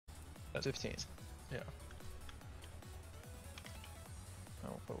That's 15. Yeah.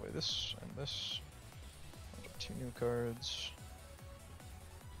 I'll put away this and this. I'll get 2 new cards.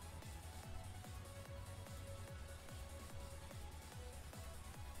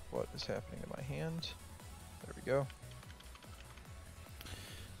 What is happening in my hand? There we go.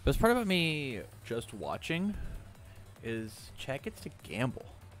 Best part about me just watching is Chad gets to gamble.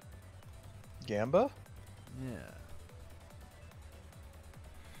 Gamba? Yeah.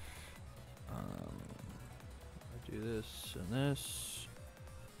 I do this and this.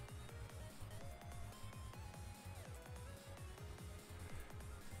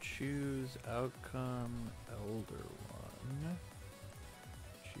 Choose outcome, elder one.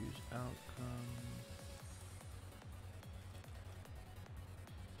 Choose outcome.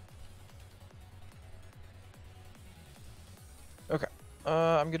 Okay.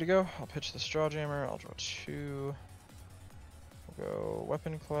 I'm good to go. I'll pitch this Jaw Jammer. I'll draw 2. We'll go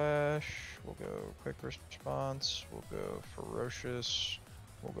Weapon Clash. We'll go Quick Response. We'll go Ferocious.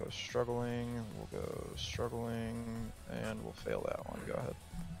 We'll go Struggling. We'll go Struggling. And we'll fail that one. Go ahead.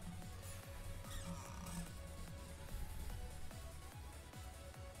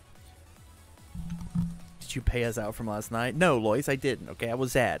 Did you pay us out from last night? No, Lois, I didn't. Okay, I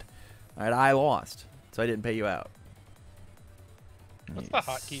was sad. Alright, I lost, so I didn't pay you out. What's the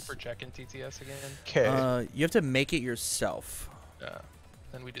hotkey for checking TTS again? Okay. You have to make it yourself.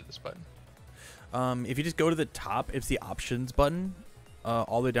 Then we do this button. If you just go to the top, it's the options button,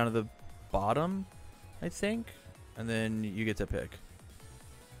 all the way down to the bottom, I think, and then you get to pick.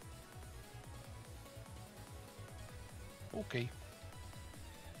 Okay.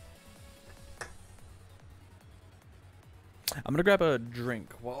 I'm gonna grab a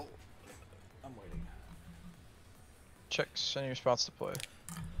drink while I'm waiting. Check. Send your spots to play.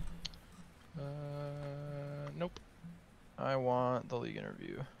 Nope. I want the league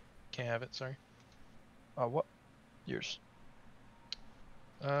interview. Can't have it. Sorry. What? Yours.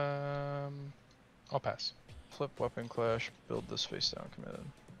 I'll pass. Flip Weapon Clash. Build this face down committed.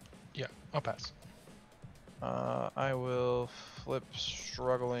 Yeah, I'll pass. I will flip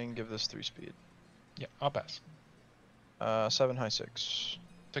Struggling. Give this 3 speed. Yeah, I'll pass. 7 high 6.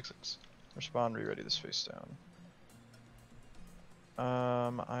 6/6. Respond. Re-ready this face down.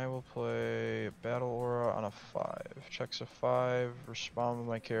 I will play Battle Aura on a 5. Checks a 5. Respond with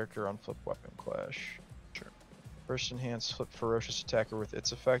my character on Flip Weapon Clash. Sure. First enhance, flip Ferocious Attacker with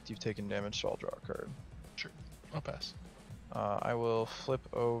its effect. You've taken damage, so I'll draw a card. Sure. I'll pass. I will flip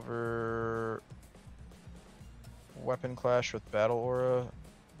over Weapon Clash with Battle Aura,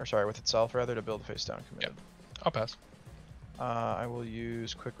 or sorry, with itself rather, to build face down committed. I'll pass. I will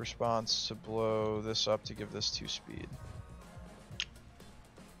use Quick Response to blow this up to give this 2 speed.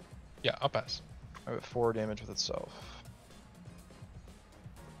 Yeah, I'll pass. I have 4 damage with itself.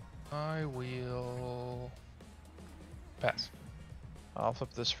 I will pass. I'll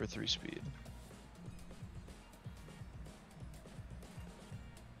flip this for 3 speed.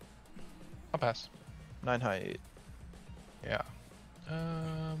 I'll pass. 9 high 8. Yeah.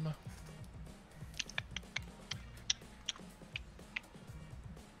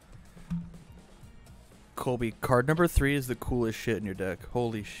 Colby, card number 3 is the coolest shit in your deck.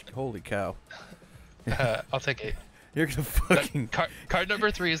 Holy cow! I'll take 8. You're gonna fucking. Card number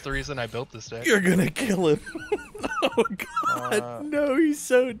 3 is the reason I built this deck. You're gonna kill him. Oh god, no, he's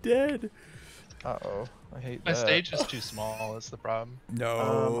so dead. Uh-oh. I hate My that. stage is too small. That's the problem. No.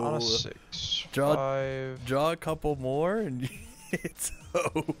 On a 6. Draw- 5. Draw a couple more and it's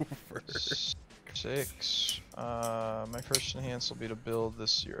over. 6. My first enhance will be to build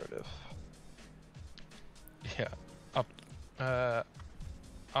this 0 diff. Yeah.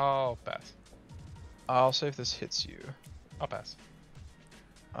 I'll pass. I'll say if this hits you. I'll pass.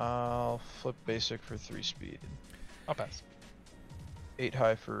 I'll flip basic for 3 speed. I'll pass. 8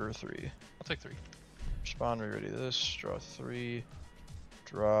 high for 3. I'll take 3. Respond, ready this. Draw 3.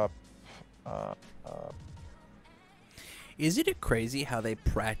 Drop. Isn't it crazy how they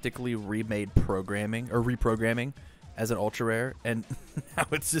practically remade programming or reprogramming as an ultra rare and now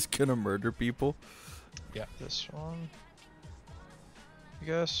it's just gonna murder people? Yeah. This one. I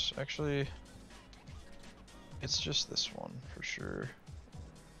guess, actually, it's just this one for sure.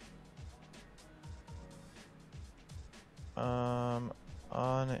 On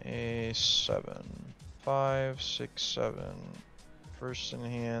a 7. 5, 6, 7. First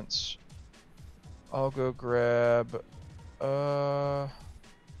enhance. I'll go grab, I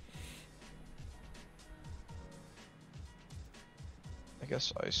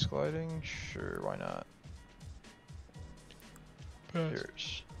guess ice gliding? Sure, why not?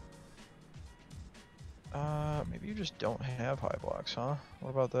 Yours. Maybe you just don't have high blocks, huh? What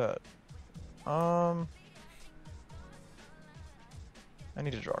about that? I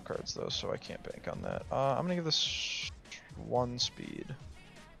need to draw cards though, so I can't bank on that. I'm gonna give this 1 speed.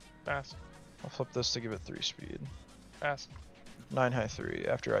 Pass. I'll flip this to give it 3 speed. Pass. 9 high 3.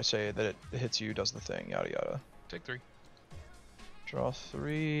 After I say that it hits you, does the thing, yada yada. Take 3. Draw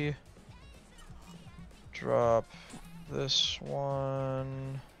 3. Drop this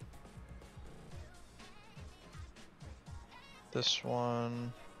one. This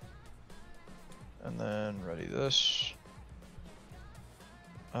one. And then ready this.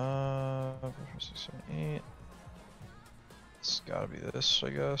 4, 5, 6, 7, 8. It's gotta be this,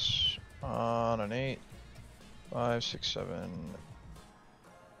 I guess. On an 8. 5, 6, 7,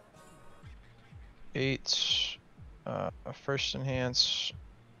 8. First enhance.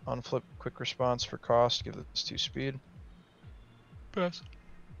 Unflip quick response for cost. Give this 2 speed. Pass.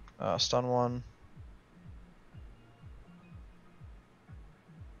 Stun 1.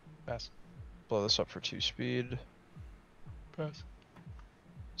 Pass. Blow this up for 2 speed. Pass.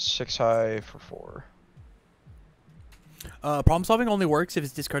 6 high for 4. Problem solving only works if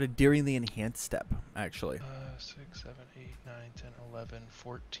it's discarded during the enhanced step, actually. 6, 7, 8, 9, 10, 11,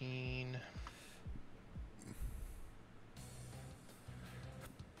 14.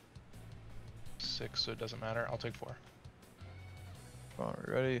 Six, so it doesn't matter. I'll take 4. Are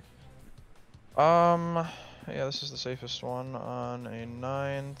we ready? Yeah, this is the safest one. On a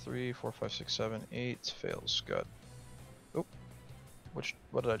 9, 3, 4, 5, 6, 7, 8. Fails. Gut. Oh.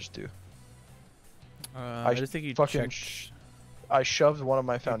 What did I just do? I just think you fucking checked. I shoved one of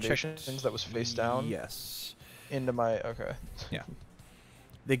my checked- foundations that was face down Yes. into my. Okay. Yeah.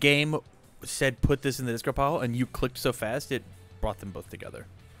 The game said put this in the discard pile, and you clicked so fast it brought them both together.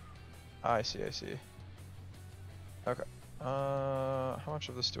 I see. Okay. How much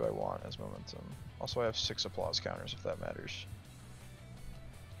of this do I want as momentum? Also, I have 6 applause counters if that matters.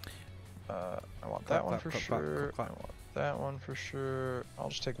 I want that one for sure. I want that one for sure. I'll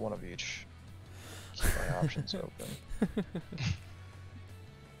just take one of each. Keep my options open.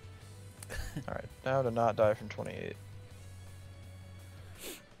 Alright, now to not die from 28.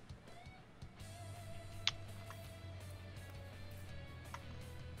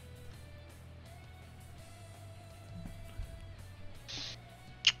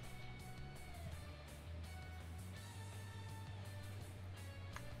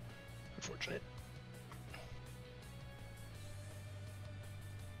 Unfortunate.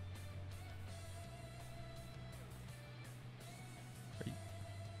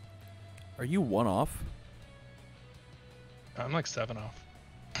 Are you one off? I'm like 7 off.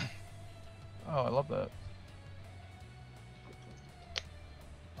 Oh, I love that.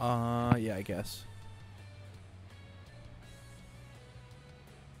 Yeah, I guess.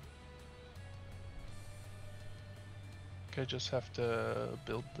 Okay, just have to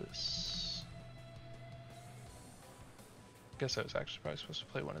build this. Guess I was actually probably supposed to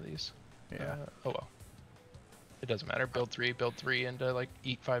play one of these. Yeah. Oh well. It doesn't matter. Build 3 into like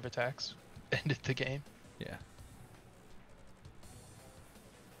eat 5 attacks. Ended the game. Yeah.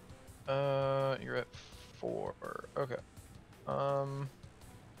 You're at 4. Okay. You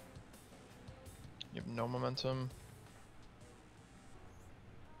have no momentum.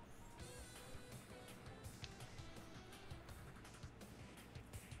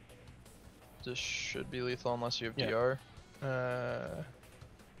 This should be lethal unless you have Yeah. DR.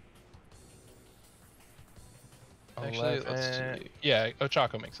 Actually, let's see. Yeah,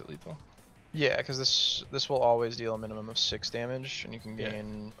 Ochako makes it lethal. Yeah, because this will always deal a minimum of 6 damage, and you can Yeah.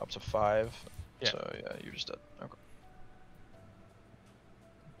 gain up to 5. Yeah. So yeah, you're just dead. Okay.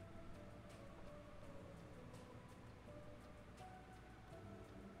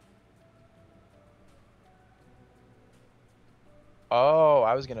 Oh,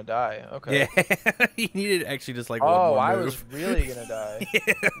 I was gonna die. Okay. Yeah. You needed actually just like one Oh, more I move. was really gonna die.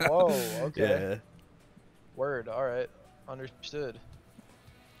 Yeah. Whoa. Okay. Yeah. Word. All right. Understood.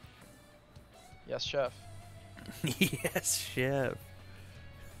 Yes, chef. Yes, chef.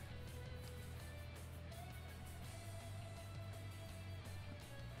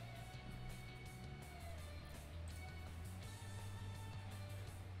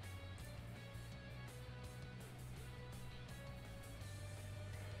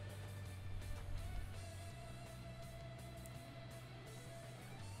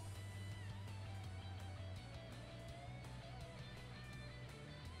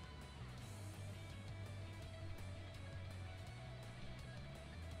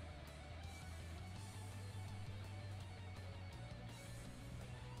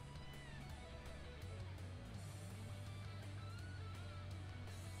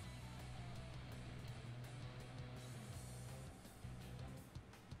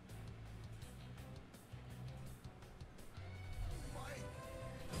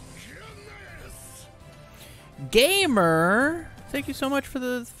 Gamer, thank you so much for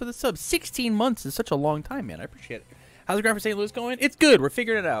the sub. 16 months is such a long time, man. I appreciate it. How's the grind for St. Louis going? It's good. We're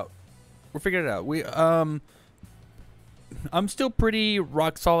figuring it out. I'm still pretty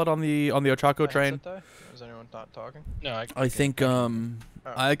rock solid on the Ochako train. Is anyone not talking? No, I think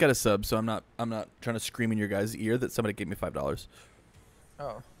I got a sub, so I'm not trying to scream in your guys' ear that somebody gave me $5.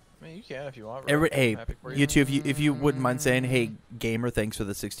 Oh, I mean you can if you want. Bro. Hey, I'm happy for you too. If you wouldn't mind saying, hey, gamer, thanks for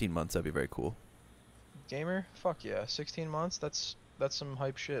the 16 months. That'd be very cool. Gamer, fuck yeah, 16 months. That's some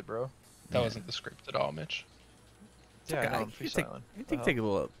hype shit, bro. that wasn't the script at all, Mitch. It's Yeah, okay. I know, I'm You take freestyling. take a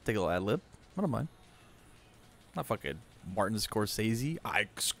little ad lib. I don't mind. Not fucking Martin Scorsese. I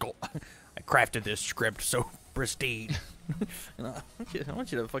crafted this script so pristine. You know, I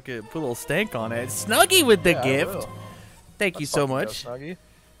want you to fucking put a little stank on it. Snuggie with the Yeah, I gift. will. Thank you Let's so fucking go, much. Snuggie.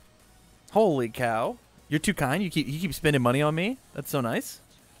 Holy cow. You're too kind. You keep spending money on me. That's so nice.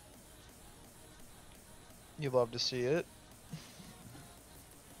 You love to see it.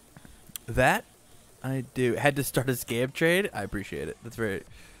 That I do. Had to start a scam trade. I appreciate it. That's very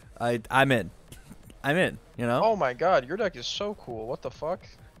I'm in. I'm in, you know? Oh my god, your deck is so cool. What the fuck?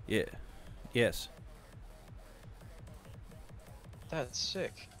 Yeah. Yes. That's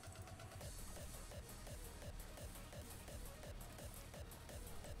sick.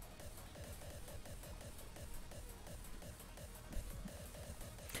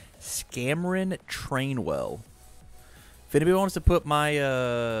 Scamrin Trainwell. If anybody wants to put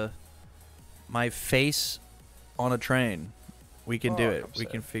my my face on a train, we can do Oh, it. I'm We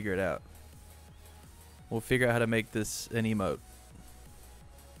sad. can figure it out. We'll figure out how to make this an emote.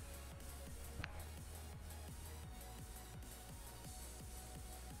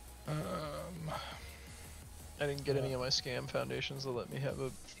 I didn't get any of my scam foundations that let me have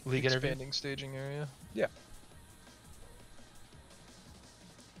a League interview? expanding staging area. Yeah.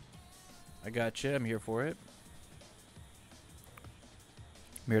 I got you. I'm here for it.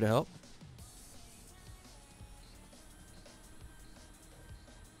 I'm here to help.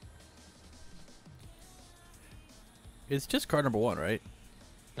 It's just card number 1, right?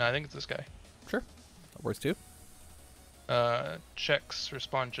 No, I think it's this guy. Sure. That works too. Checks,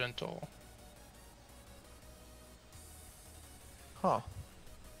 respond gentle. Huh.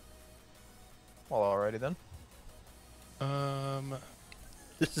 Well, alrighty then.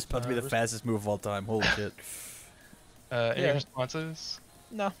 This is about to be the fastest move of all time. Holy shit. Any Yeah. responses?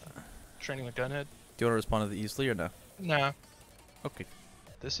 No. Training with gunhead? Do you want to respond to the easily or no? Nah. Okay.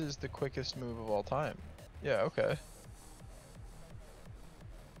 This is the quickest move of all time. Yeah, okay.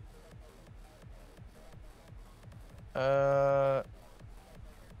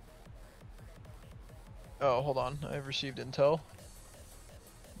 Oh, hold on. I've received intel.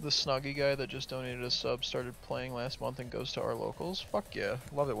 The Snuggie guy that just donated a sub started playing last month and goes to our locals. Fuck yeah.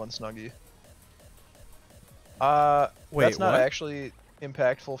 Love it when Snuggie. Wait, that's not what? actually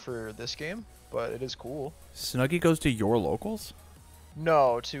impactful for this game, but it is cool. Snuggie goes to your locals?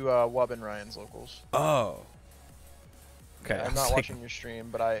 No, to Wub and Ryan's locals. Oh. Okay. Yeah, I I'm was not like- watching your stream,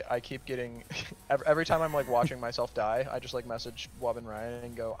 but I keep getting every time I'm like watching myself die, I just like message Wub and Ryan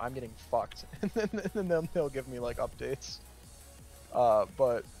and go, I'm getting fucked, and then they'll give me like updates.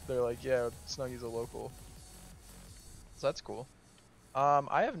 But they're like, yeah, Snuggie's a local, so that's cool.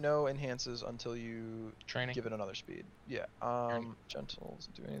 I have no enhances until you Training. give it another speed. Yeah. Gentle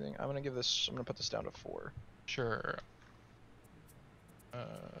doesn't do anything. I'm gonna put this down to 4 Sure.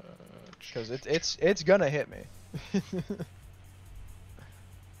 because it's gonna hit me.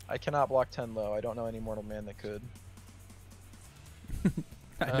 I cannot block 10 low. I don't know any mortal man that could.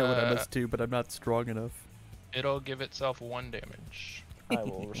 I know what I must do, but I'm not strong enough. It'll give itself 1 damage. I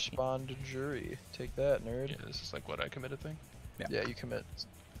will respond to jury. Take that, nerd. Yeah, this is like what I committed thing. Yeah, you commit.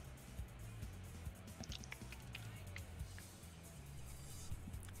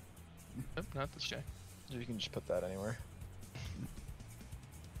 Nope, not this guy. You can just put that anywhere.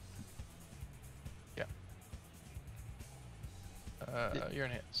 You're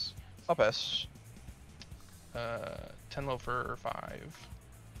in hits. I'll pass. 10 low for 5.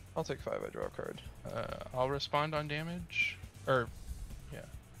 I'll take 5. I draw a card. I'll respond on damage. Or, yeah.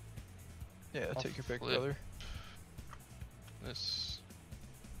 Yeah, I'll take your pick, flip. brother. This.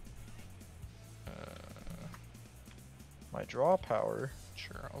 My draw power.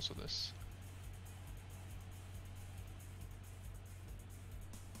 Sure, also this.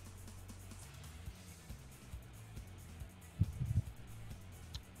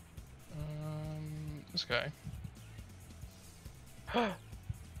 This guy.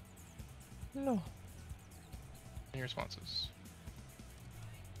 No. Any responses?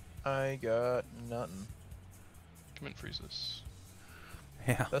 I got nothing. Commit freezes.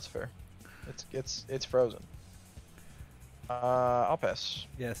 Yeah. That's fair. It's frozen. I'll pass.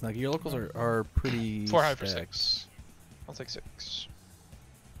 Yeah, Snuggy, your locals are pretty 4 high for stacked. 6. I'll take 6.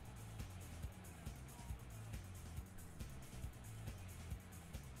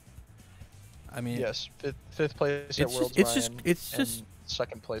 I mean, Yes, fifth place at it's Worlds just Ryan, it's just and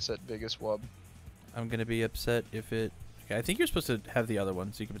second place at Biggest Wub. I'm gonna be upset if it. Okay, I think you're supposed to have the other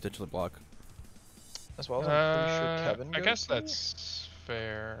one, so you can potentially block. As well as I'm pretty sure Kevin I goes guess to? that's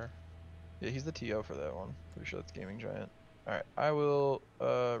fair. Yeah, he's the TO for that one. Pretty sure that's Gaming Giant. Alright, I will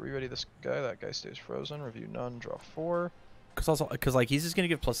re-ready this guy. That guy stays frozen. Review none. Draw 4. Because like he's just gonna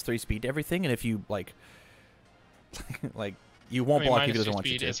give +3 speed to everything, and if you like, like you won't block if he doesn't want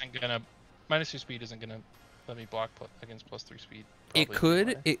you to. -2 speed isn't gonna let me block against +3 speed. It probably could.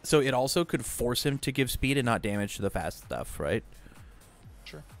 anyway. So it also could force him to give speed and not damage to the fast stuff, right?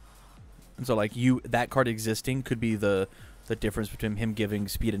 Sure. And so like that card existing could be the difference between him giving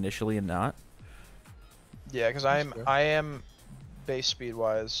speed initially and not. Yeah, because That's fair. I am base speed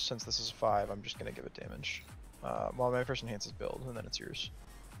wise. Since this is 5, I'm just gonna give it damage. While my first enhances build, and then it's yours.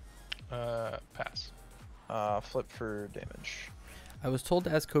 Pass. Flip for damage. I was told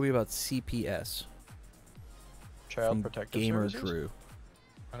to ask Kobe about CPS. Child from Protective Gamer Services? Drew.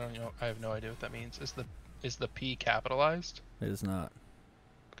 I don't know. I have no idea what that means. Is the P capitalized? It is not.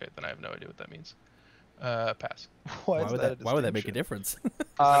 Okay, then I have no idea what that means. Pass. Why Why would that make a difference?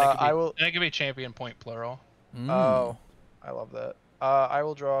 I will. Then it could be champion point plural. Oh, I love that. I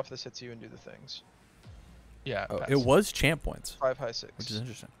will draw if this hits you and do the things. Yeah. Oh, pass. it was champ points, 5 high 6. which is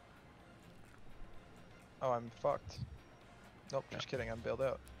interesting. Oh, I'm fucked. Nope, just kidding. I'm bailed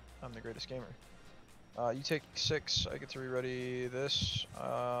out. I'm the greatest gamer. You take 6. I get to re-ready this.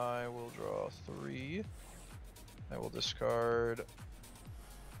 I will draw 3. I will discard.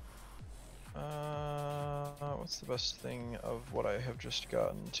 What's the best thing of what I have just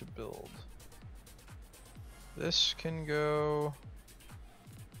gotten to build? This can go.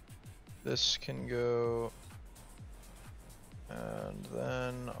 This can go. And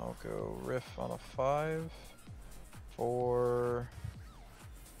then I'll go riff on a 5. 4.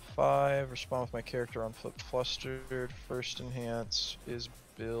 5. Respond with my character on Flip Flustered. First enhance is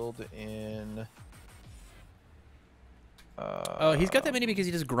build in. Oh, he's got that many because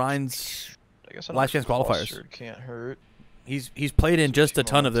he just grinds. I guess last chance qualifiers. Flustered can't hurt. He's played in just a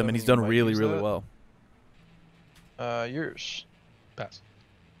ton of them, and he's done Might really use really that. well. Yours. Pass.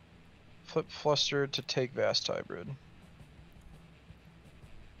 Flip Flustered to take Vast Hybrid.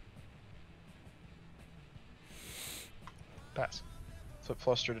 Pass. Flip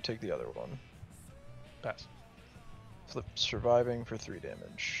Fluster to take the other one. Pass. Flip Surviving for 3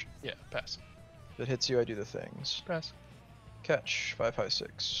 damage. Yeah. Pass. If it hits you, I do the things. Pass. Catch. 5 high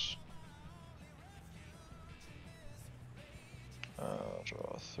 6.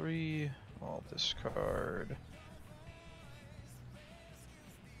 Draw 3. I'll discard.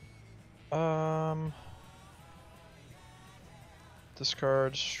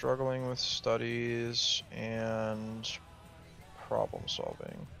 Discard Struggling with Studies and Problem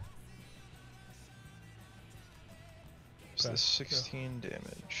Solving. Is Okay, this yeah. 16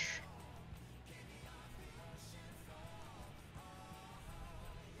 damage?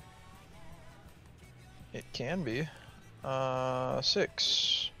 It can be.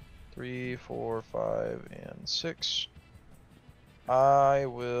 6. 3, 4, 5, and 6. I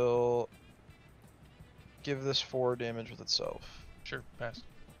will give this 4 damage with itself. Sure. Pass.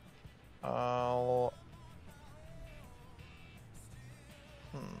 I'll.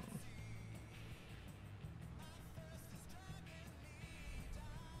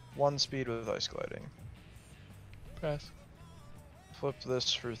 One speed with Ice Gliding. Pass. Flip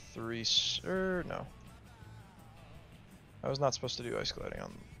this for 3. No. I was not supposed to do Ice Gliding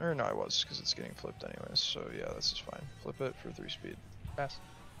on. Or no, I was, because it's getting flipped anyways. So yeah, this is fine. Flip it for 3 speed. Pass.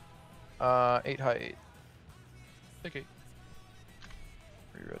 8 high 8. Take 8.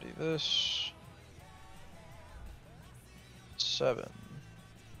 Re-ready this. 7.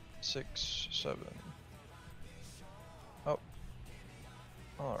 6, 7. Oh.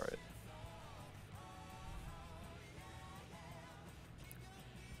 Alright.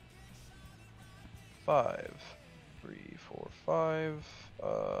 Five. 3, 4, 5.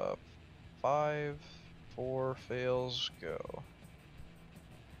 5. 4 fails. Go.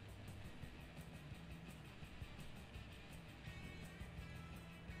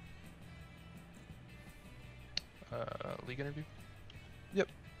 League interview. Yep.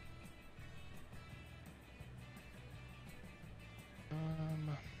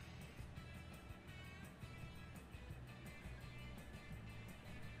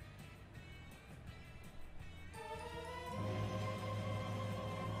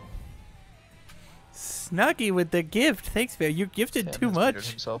 Snuggy with the gift. Thanks, man. You gifted Tim too has muted much.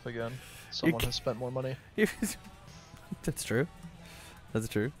 himself again. Someone ca- has spent more money. That's true. That's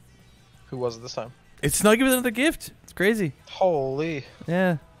true. Who was it this time? It's Snuggy with another gift. It's crazy. Holy.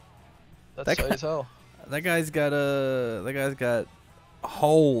 Yeah. That's That tight guy- as hell. That guy's got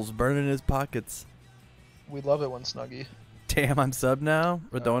holes burning in his pockets. We love it when Snuggy. Damn, I'm sub now.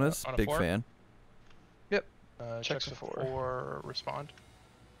 Radonis, on a big 4? fan. Checks Check a 4. 4, respond.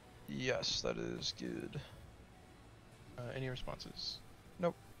 Yes, that is good. Any responses?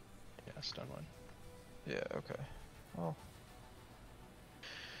 Nope. Yeah, stun 1. Yeah, okay. Well.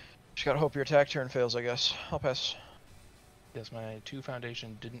 Just gotta hope your attack turn fails, I guess. I'll pass. Yes, my 2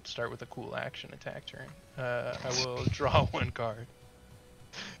 foundation didn't start with a cool action attack turn. I will draw 1 card.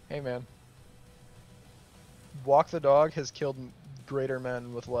 Hey, man. Walk the dog has killed greater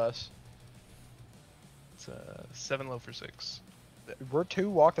men with less. It's 7 low for 6. We're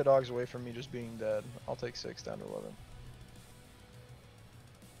 2 walk the dogs away from me just being dead. I'll take 6 down to 11.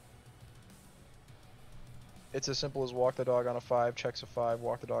 It's as simple as walk the dog on a 5, checks a 5,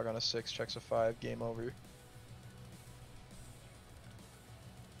 walk the dog on a 6, checks a 5, game over.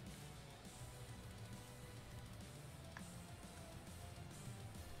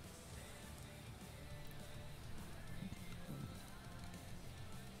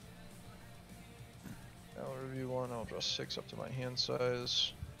 I'll review 1, I'll draw 6 up to my hand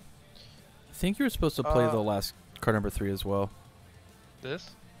size. I think you were supposed to play the last card number 3 as well.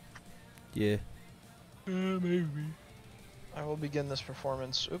 This? Yeah. Maybe. I will begin this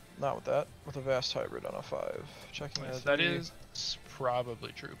performance, not with that, with a vast hybrid on a 5. Checking a 3. That is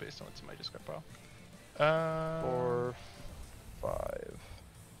probably true based on what's in my discard pile. 4, 5.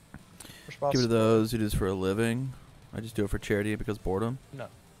 Response Give it to those who do this for a living. I just do it for charity because boredom. No.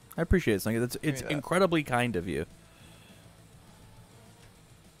 I appreciate it, Snuggy. It's that. incredibly kind of you.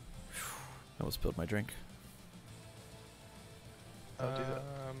 I almost spilled my drink. Don't do that.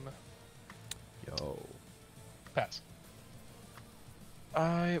 Yo. Pass.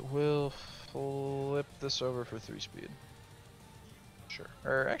 I will flip this over for 3 speed. Sure.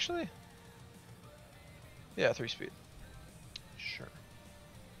 Or actually, yeah, 3 speed. Sure.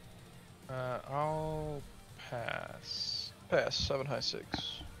 I'll pass. Pass, 7 high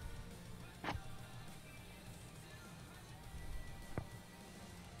 6.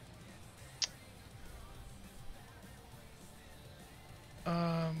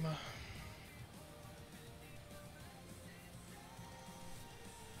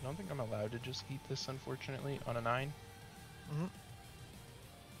 I don't think I'm allowed to just eat this, unfortunately, on a 9. Mm-hmm.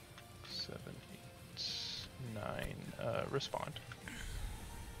 7, 8, 9. Respond.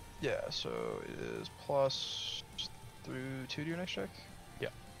 Yeah, so it is plus through 2 to your next check? Yeah.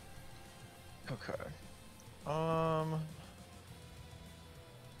 Okay.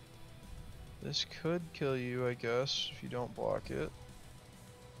 This could kill you, I guess, if you don't block it.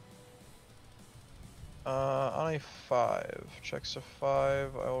 On a 5, checks a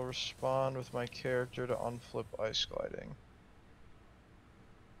 5, I will respond with my character to unflip ice gliding.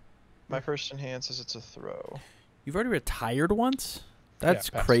 My first enhance is it's a throw. You've already retired once?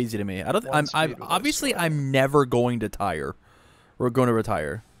 That's pass. crazy to me. I don't. One I'm speed with obviously ice I'm never going to tire. We're going to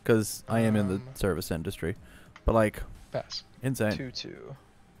retire because I am in the Um, service industry. But like, Pass. insane. 2-2.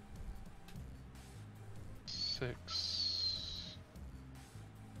 6.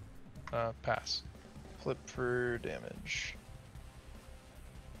 Pass. Flip for damage.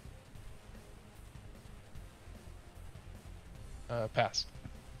 Pass.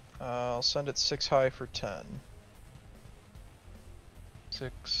 I'll send it 6 high for 10.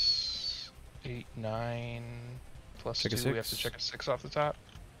 6, 8, 9, plus Check a 2. We have to 6. check a 6 off the top.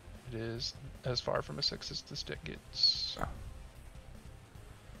 It is as far from a 6 as the stick gets.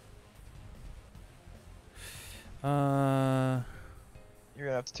 You're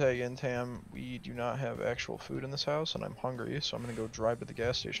gonna have to tag in, Tam. We do not have actual food in this house, and I'm hungry, so I'm gonna go drive to the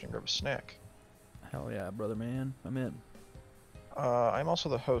gas station and grab a snack. Hell yeah, brother, man. I'm in. I'm also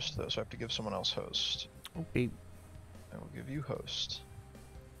the host, though, so I have to give someone else host. Okay. I will give you host.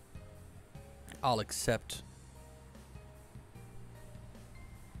 I'll accept.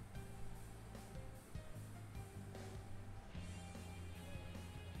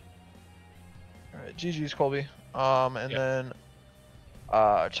 Alright, GG's, Colby. And then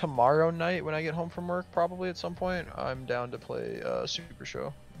tomorrow night when I get home from work, probably at some point, I'm down to play Super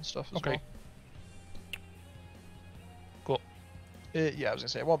Show and stuff as well. Cool. Yeah, I was gonna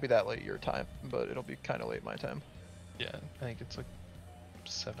say, it won't be that late your time, but it'll be kind of late my time. Yeah, I think it's like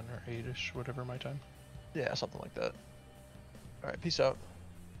 7 or 8-ish, whatever my time. Yeah, something like that. Alright, peace out.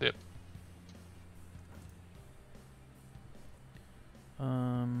 Yep.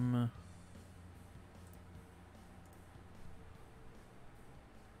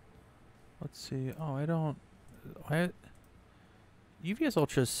 Let's see. Oh, I don't. UVS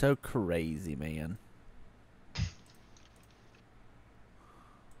Ultra is so crazy, man.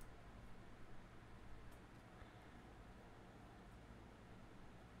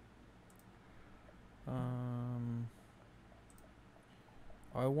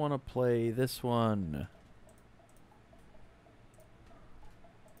 I want to play this one.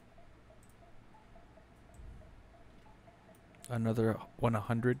 Another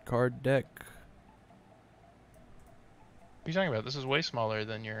 100 card deck. What are you talking about? This is way smaller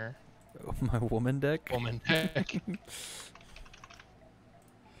than your My woman deck. woman deck.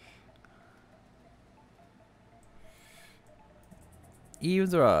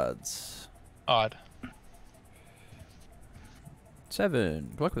 Evens or odds? Odd.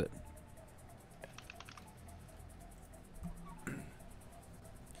 7. Good luck with it.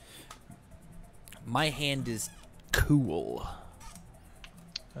 My hand is cool.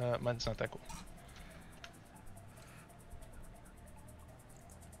 Mine's not that cool.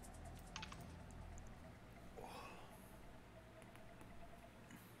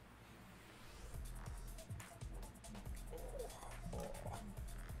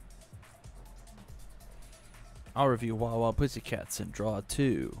 I'll review Wawa Pussycats and draw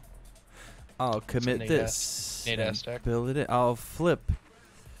 2. I'll commit Nate this. Nate and deck. build it. I'll flip.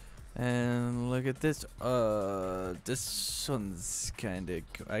 And look at this. This one's kind of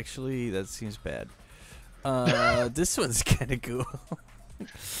actually that seems bad. This one's kind of cool.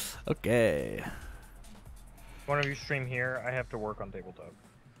 Okay. One of you stream here. I have to work on tabletop.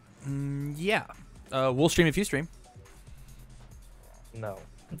 Yeah. We'll stream if you stream. No.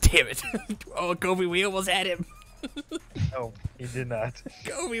 Damn it. Oh, Kobe, we almost had him. No, he did not.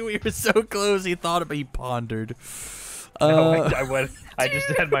 Kobe, we were so close. He thought about. He pondered. No, I went. I just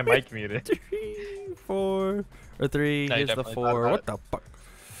had my mic muted. 3, 4, or 3. No, you Here's the definitely 4. thought What the fuck?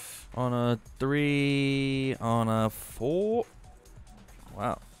 On a 3, on a 4.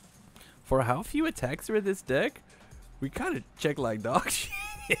 Wow. For how few attacks are in this deck, we kind of check like dog shit.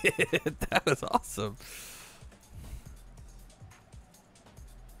 That was awesome.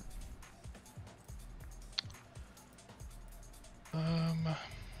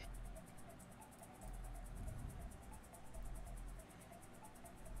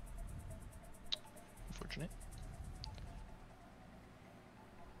 Unfortunate.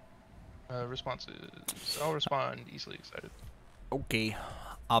 Responses. I'll respond. Easily excited. Okay.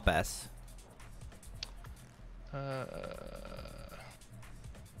 I'll pass.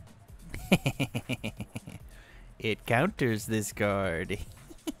 It counters this card.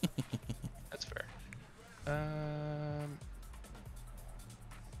 That's fair.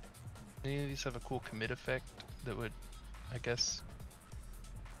 Any of these have a cool commit effect that would, I guess.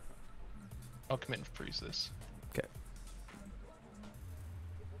 I'll commit and freeze this. Okay.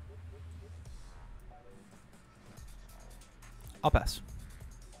 I'll pass.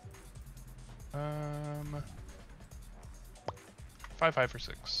 5/5 for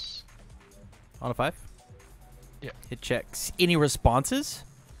 6. On a 5? Yeah. It checks. Any responses?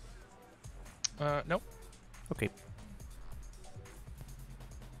 Nope. Okay.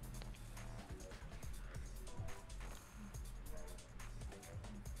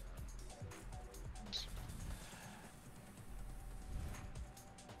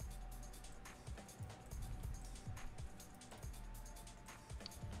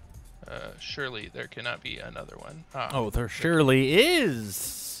 Surely there cannot be another one. Oh, there surely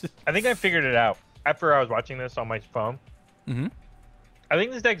is. I think I figured it out after I was watching this on my phone. Mm-hmm. I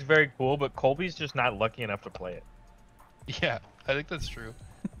think this deck's very cool, but Colby's just not lucky enough to play it. Yeah, I think that's true.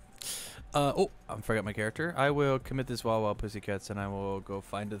 Oh, I forgot my character. I will commit this Wawa Pussycats and I will go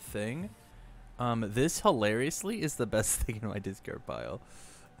find a thing. This hilariously is the best thing in my discard pile.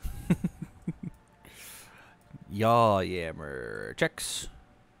 Yaw Yammer. Checks.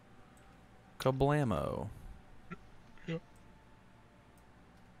 Kablamo. Yep.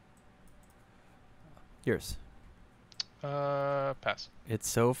 Yours. Pass. It's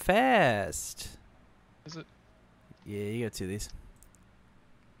so fast. Is it? Yeah, you got 2 of these.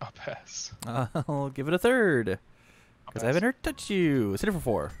 I'll pass. I'll give it a 3rd. I'll Because I pass. haven't heard touch you. Set it for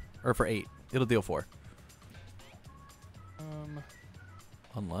 4. Or for 8. It'll deal 4.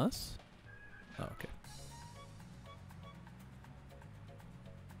 Unless? Oh, okay.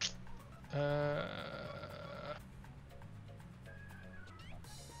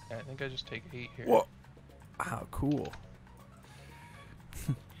 Yeah, I think I just take 8 here. Whoa. How cool.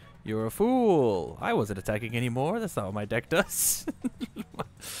 You're a fool. I wasn't attacking anymore. That's not what my deck does.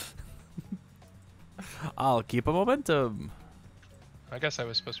 I'll keep a momentum. I guess I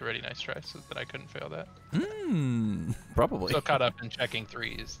was supposed to ready nice try so that I couldn't fail that. Probably. So caught up in checking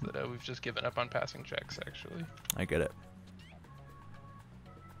threes that we've just given up on passing checks, actually. I get it.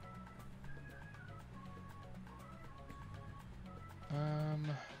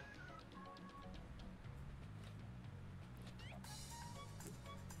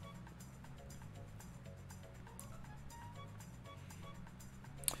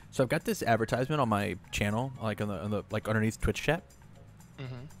 So I've got this advertisement on my channel, like on the like underneath Twitch chat,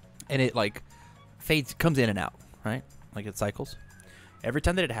 and it like comes in and out, right? Like it cycles. Every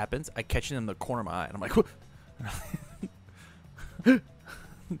time that it happens, I catch it in the corner of my eye, and I'm like,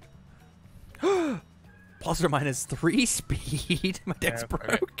 plus or minus 3 speed. My deck's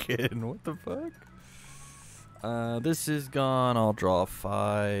broken. What the fuck? This is gone. I'll draw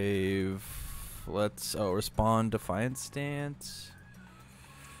 5. Let's respond Defiance Stance.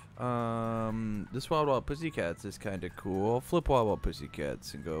 This Wild Wild Pussycats is kind of cool. Flip Wild Wild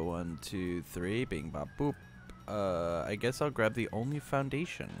Pussycats and go 1, 2, 3. Bing, bop, boop. I guess I'll grab the only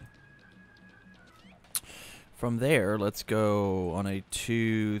foundation. From there, let's go on a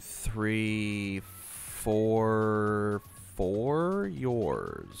 2, 3, 4, 4.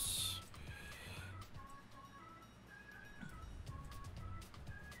 Yours.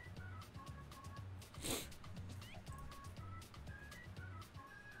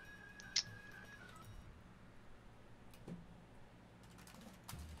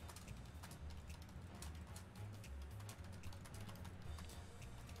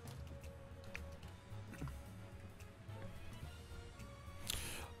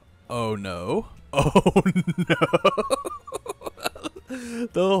 Oh no. Oh no.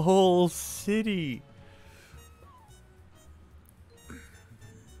 The whole city.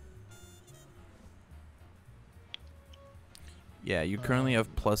 Yeah, you currently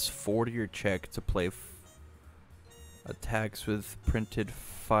have +4 to your check to play attacks with printed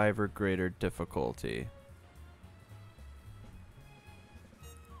 5 or greater difficulty.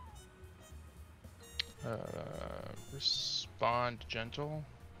 Respond gentle.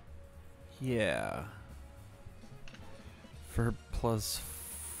 Yeah. For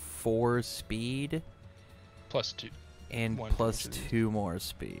 +4 speed. +2. And One +2 more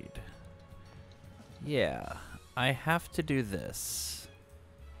speed. Yeah. I have to do this.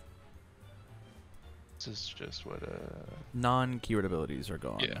 This is just what non-keyword abilities are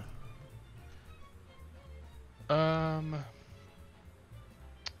gone. Yeah.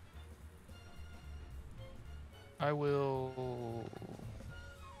 I will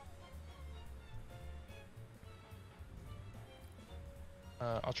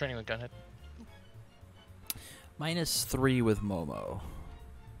I'll training with Gunhead. -3 with Momo.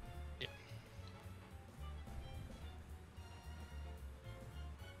 Yeah.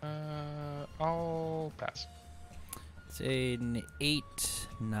 I'll pass. It's an 8,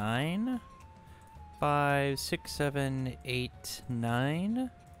 9. 5, 6, 7, 8,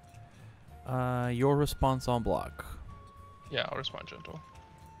 9. Your response on block. Yeah, I'll respond gentle.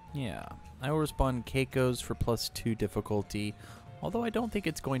 Yeah. I will respond Keiko's for +2 difficulty, although I don't think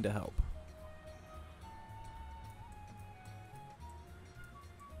it's going to help.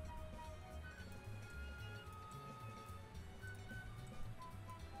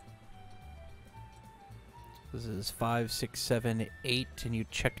 This is 5, 6, 7, 8, and you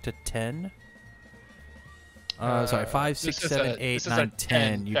check to 10. Sorry, 5, 6, 7, 8, 9,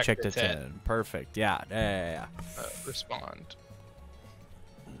 10. You check to 10. Perfect. Yeah. Respond.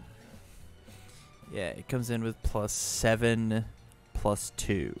 Yeah, it comes in with +7,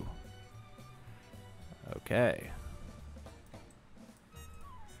 +2. Okay.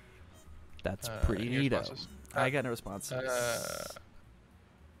 That's pretty neato. I got no responses.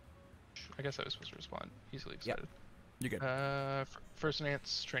 I guess I was supposed to respond. Easily excited. You're good. First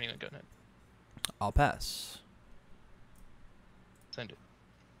Nance, training with Gunhead. I'll pass. Send it.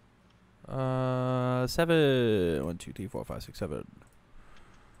 7. 1, 2, 3, 4, 5, 6, 7.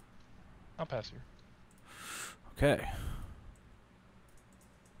 I'll pass here. Okay.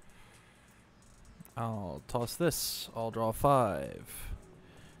 I'll toss this. I'll draw 5.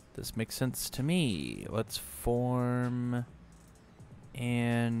 This makes sense to me. Let's form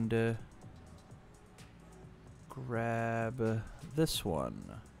and grab this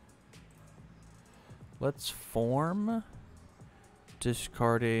one. Let's form,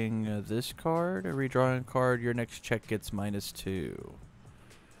 discarding this card, redrawing a card. Your next check gets -2.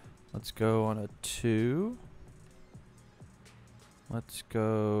 Let's go on a 2. Let's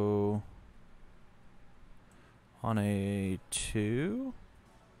go on a 2.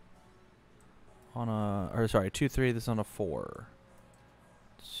 On a, or sorry, 2, 3. This is on a 4.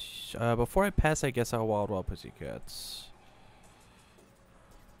 Before I pass, I guess I'll Wild Wild Pussycats.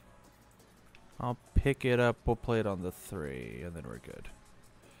 I'll pick it up. We'll play it on the 3, and then we're good.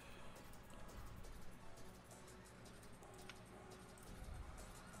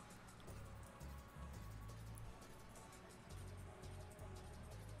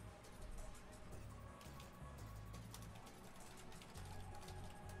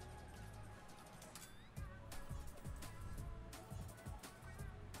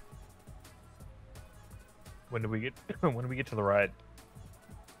 When do we get? When do we get to the ride?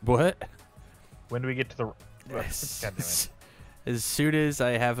 What? When do we get to the? God damn it. As soon as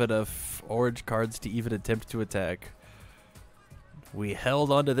I have enough orange cards to even attempt to attack. We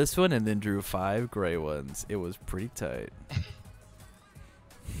held onto this one and then drew 5 gray ones. It was pretty tight.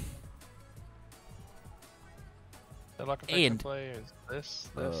 Deadlock effect in play is this.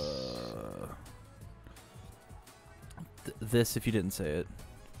 This, if you didn't say it.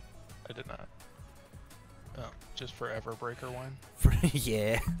 I did not. Oh, just forever breaker 1.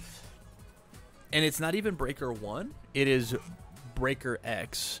 Yeah. And it's not even breaker 1. It is breaker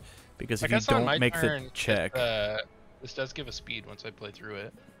X. Because if you don't make the check. This does give a speed once I play through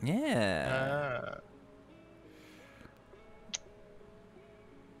it. Yeah.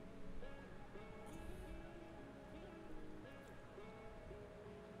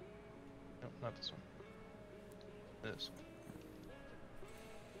 No, not this one. This one.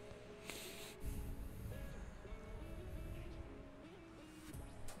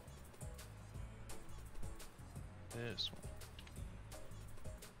 This one.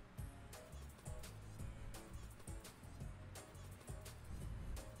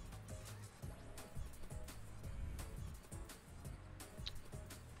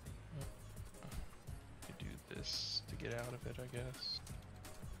 To get out of it, I guess.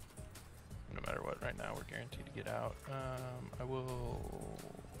 No matter what, right now we're guaranteed to get out. I will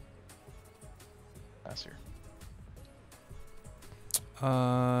pass here.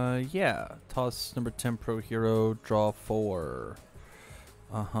 Yeah. Toss number 10 pro hero, draw 4.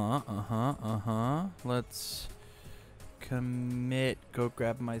 Let's commit. Go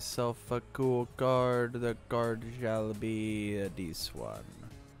grab myself a cool card. The card shall be this one.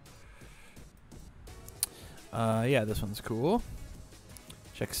 Yeah, this one's cool.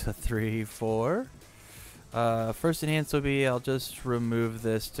 Checks a 3, 4. First enhance will be, I'll just remove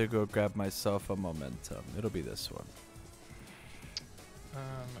this to go grab myself a momentum. It'll be this one.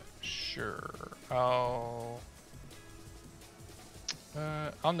 Sure. I'll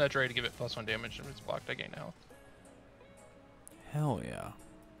nudge Ray to give it +1 damage, and if it's blocked, I gain health. Hell yeah.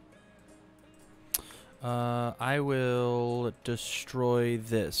 I will destroy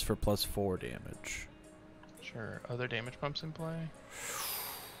this for +4 damage. Sure. Other damage pumps in play?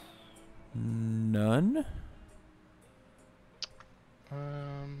 None.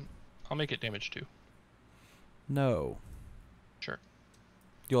 I'll make it damage 2. No. Sure.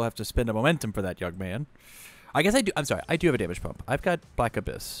 You'll have to spend a momentum for that, young man. I guess I do. I'm sorry. I do have a damage pump. I've got Black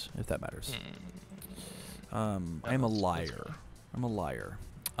Abyss, if that matters. I'm a liar. I'm a liar.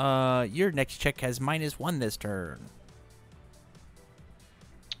 Your next check has -1 this turn.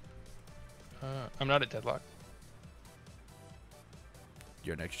 I'm not at deadlock.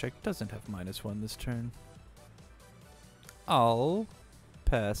 Your next check doesn't have -1 this turn. I'll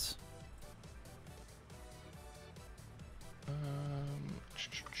pass.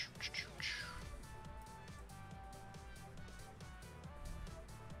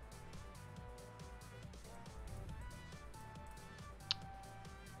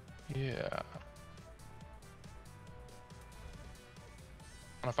 Yeah.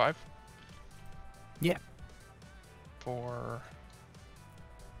 On a 5? Yeah. For...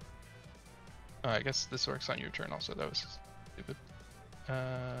 I guess this works on your turn also. That was stupid.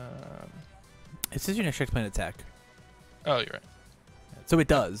 It says your next check's playing attack. Oh, you're right. So it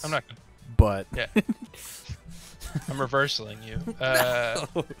does. I'm not gonna... But... Yeah. I'm reversing you.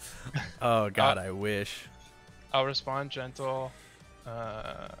 Oh, God, I wish. I'll respond gentle.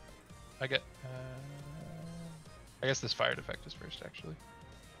 I get... I guess this fired effect is first, actually.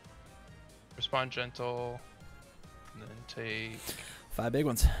 Respond gentle. And then take... 5 big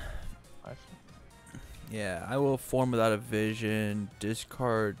ones. 5. Yeah, I will form without a vision,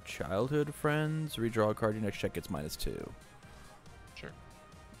 discard childhood friends, redraw a card, your next check gets -2. Sure.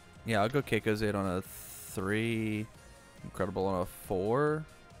 Yeah, I'll go Keiko's 8 on a 3, Incredible on a 4.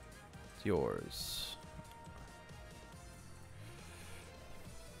 It's yours.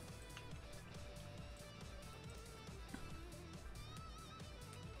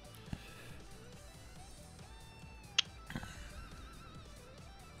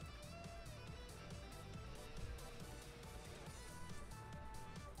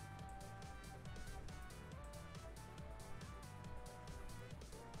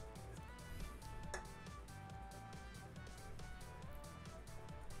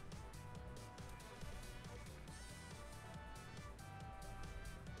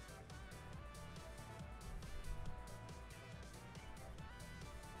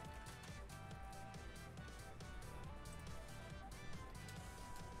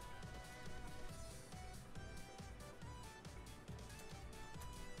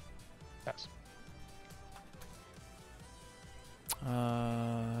 Pass.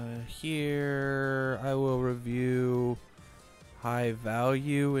 Here I will review high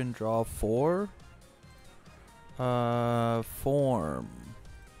value and draw 4. Form.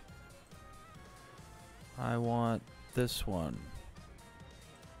 I want this one.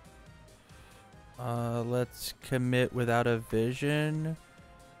 Let's commit without a vision.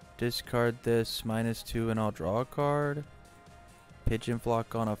 Discard this -2 and I'll draw a card. Pigeon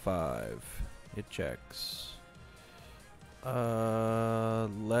flock on a 5. It checks.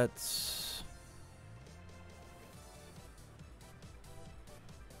 Let's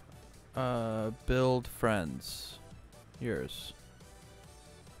build friends. Yours.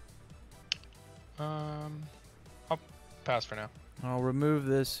 I'll pass for now. I'll remove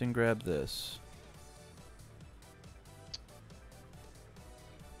this and grab this.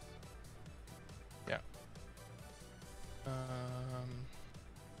 Yeah.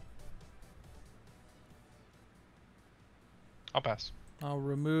 I'll pass. I'll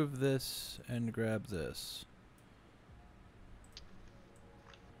remove this and grab this.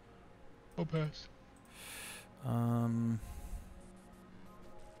 I'll pass.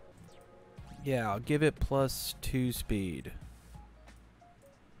 Yeah, I'll give it +2 speed.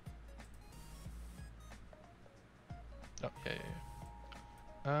 Oh, yeah, yeah, yeah.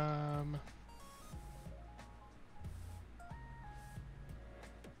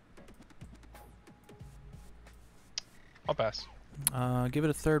 I'll pass. Give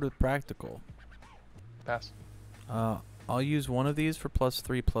it a 3rd with practical. Pass. I'll use one of these for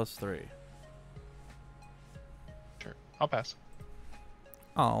 +3/+3. Sure. I'll pass.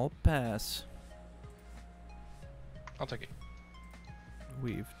 I'll pass. I'll take it.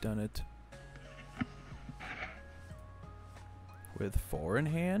 We've done it. With 4 in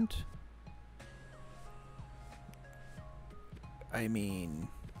hand? I mean...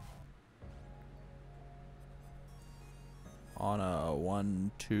 on a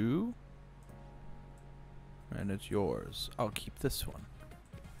 1/2? And it's yours. I'll keep this one.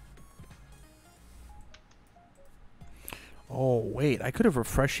 Oh, wait. I could have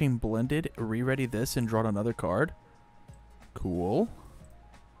refreshing blended, re-ready this, and drawn another card. Cool.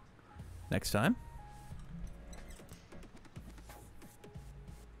 Next time.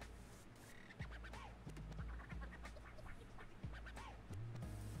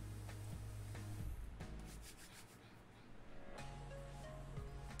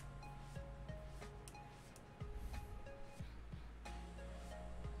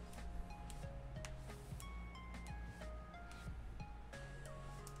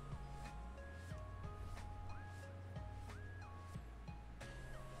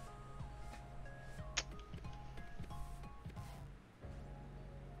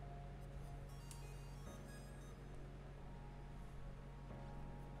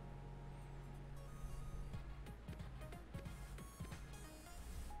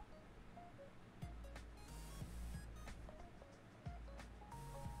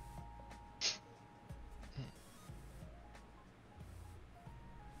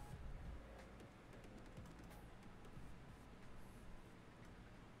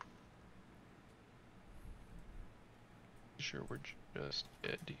 Sure, we're just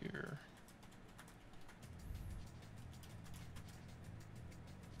dead here.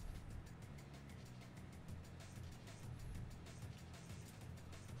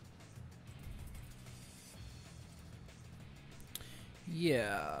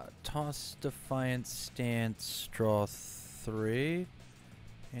 Yeah, toss defiant stance, draw 3,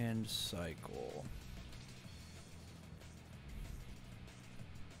 and cycle.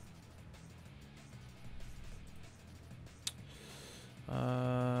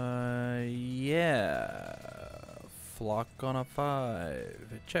 Yeah, flock on a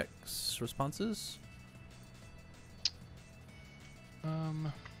 5. It checks. Responses?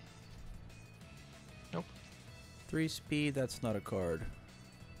 Nope. 3 speed, that's not a card.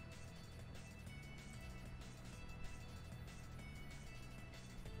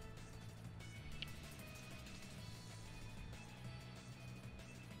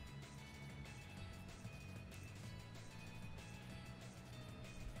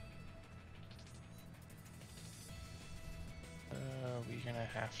 We're gonna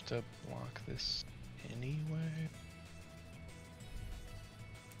have to block this anyway.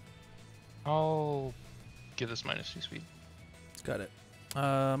 I'll give this -2 speed. Got it.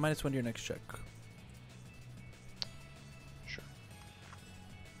 -1 to your next check. Sure.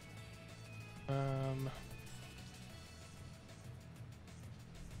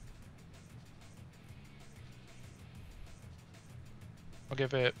 I'll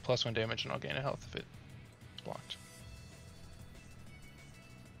give it +1 damage and I'll gain a health if it's blocked.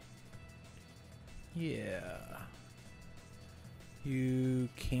 Yeah. You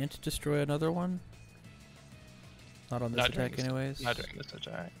can't destroy another one? Not on this attack anyways? Not doing this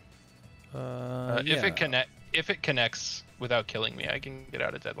attack. Yeah. If it connects without killing me, I can get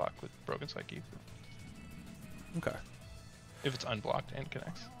out of deadlock with Broken Psyche. Okay. If it's unblocked and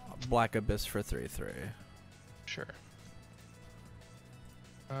connects. Black Abyss for 3/3. Sure.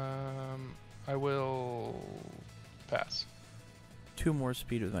 I will pass. 2 more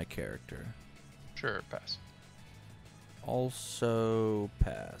speed with my character. Sure, pass. Also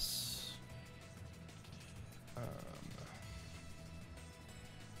pass.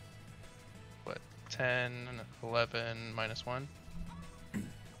 What? 10, 11, -1.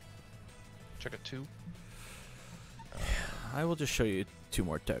 Check a 2. I will just show you 2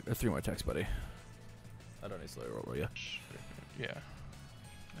 more tech or 3 more techs, buddy. I don't need to roll, will you? Yeah.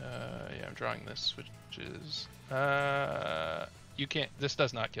 Yeah, I'm drawing this, which is you can't. This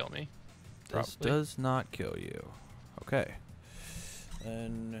does not kill me. This Probably. does not kill you. Okay.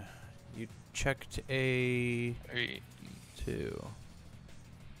 Then you checked a 2.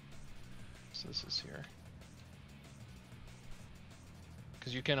 So this is here.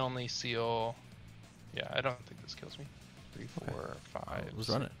 Because you can only seal. Yeah, I don't think this kills me. 3, 4, 5, let's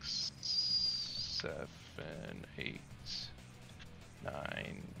run it. 6, 7, 8,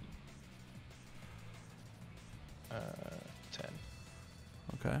 9, 10.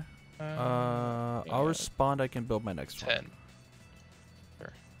 Okay. I'll respond. I can build my next 10. one.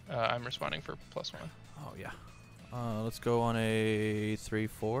 Sure. I'm responding for +1. Oh yeah. Let's go on a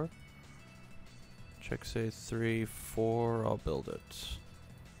 3/4. Check say 3/4. I'll build it.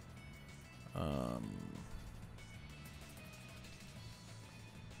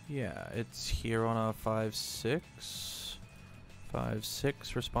 Yeah, it's here on a 5/6.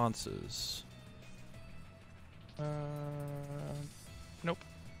 5/6 responses. Nope.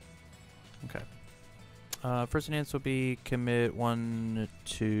 Okay. First enhance will be commit 1,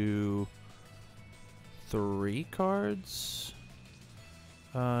 2, 3 cards.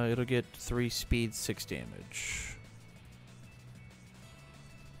 It'll get 3 speed, 6 damage.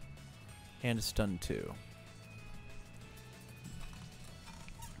 And stun 2.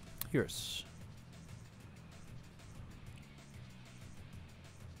 Yours.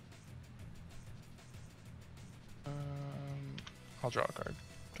 I'll draw a card.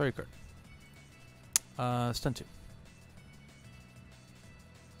 Draw your card. Stun 2.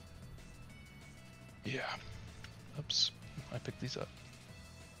 Yeah. Oops. I picked these up.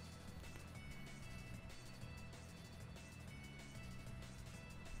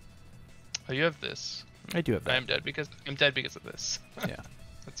 Oh, you have this. I do have that. I'm dead because of this. Yeah.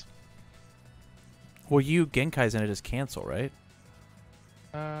 That's Well, you Genkai's in it as cancel, right?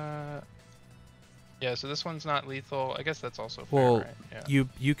 yeah, so this one's not lethal. I guess that's also fair, Well, right? Yeah.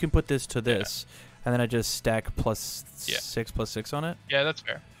 you can put this to this, and then I just stack Yeah. 6/6 on it. Yeah, that's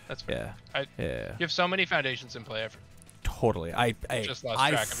fair. That's fair. Yeah. I- Yeah. You have so many foundations in play. Totally. I Just lost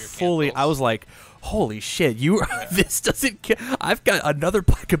I track of your fully. I cancels. was like, holy shit! You this doesn't. I've got another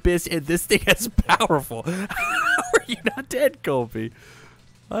Black Abyss, and this thing is powerful. How are you not dead, Colby?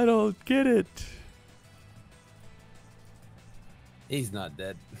 I don't get it. He's not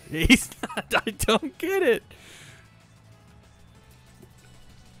dead. He's not. I don't get it.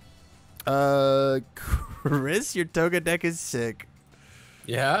 Chris, your Toga deck is sick.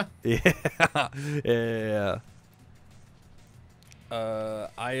 Yeah? Yeah.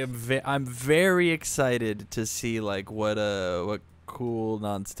 I'm very excited to see like what cool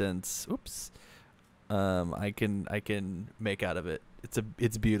nonsense. Oops. I can make out of it.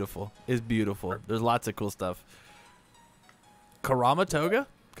 It's beautiful. It's beautiful. There's lots of cool stuff. Karama Toga?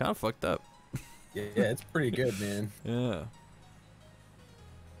 Kind of fucked up. Yeah, it's pretty good, man. Yeah.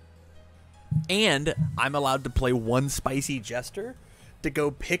 And I'm allowed to play 1 spicy jester to go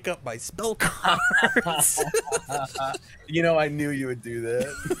pick up my spell cards. You know, I knew you would do that.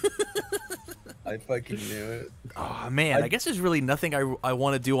 I fucking knew it. Oh man, I guess there's really nothing I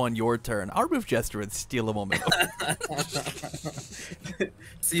want to do on your turn. I'll remove jester and steal a momentum.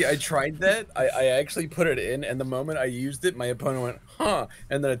 See, I tried that. I actually put it in, and the moment I used it, my opponent went, huh,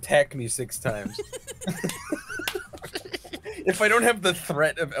 and then attacked me 6 times. If I don't have the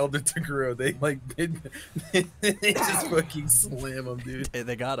threat of Elder Toguro, they just fucking slam them, dude. Hey,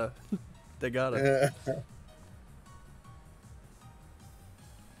 they gotta.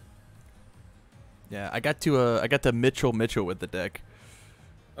 Yeah, I got to Mitchell with the deck.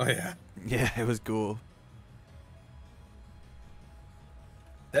 Oh yeah, Yeah, it was cool.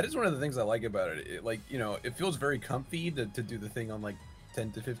 that is one of the things I like about it. Like, you know, it feels very comfy to do the thing on like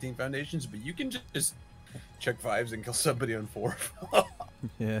 10 to 15 foundations, but you can just check 5s and kill somebody on 4.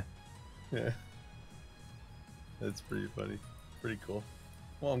 Yeah. Yeah. That's pretty funny. Pretty cool.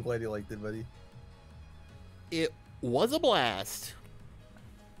 Well, I'm glad you liked it, buddy. It was a blast.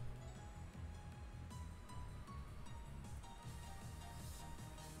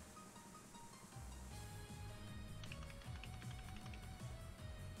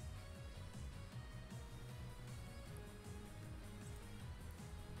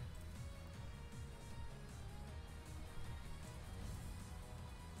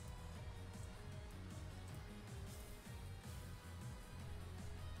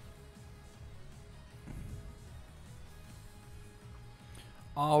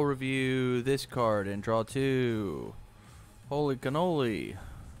 I'll review this card and draw 2. Holy cannoli.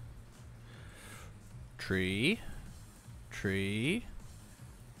 Tree. Tree.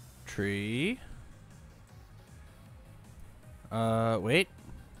 Tree. Wait.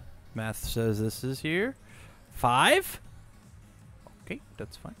 Math says this is here. 5? Okay,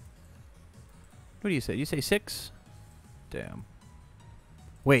 that's fine. What do you say? You say 6? Damn.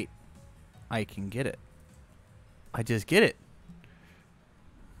 Wait. I can get it. I just get it.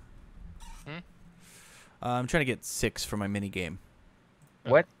 I'm trying to get 6 for my mini game.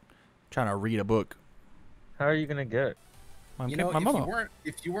 What? Trying to read a book. How are you gonna get it? I'm You getting know, my mama.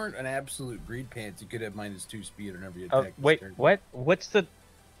 if you weren't an absolute greed pants, you could have -2 speed on every Oh, attack. this wait, turn. what? What's the?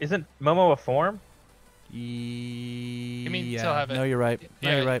 Isn't Momo a form? You mean still have it? No, you're right. No,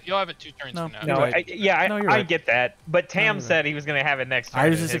 Yeah, you're right. you'll have it 2 turns No, from now. you're No, right. No, you're I right. get that. But Tam you're said he was gonna have it next turn. I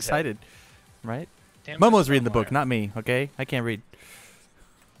was in just his excited. Right? Damn, Momo's there's reading the no book, more. not me, okay? I can't read.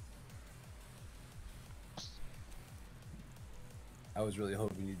 I was really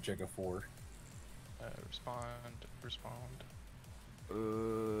hoping you'd check a 4. Respond.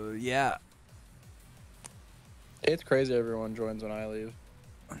 Yeah. It's crazy everyone joins when I leave.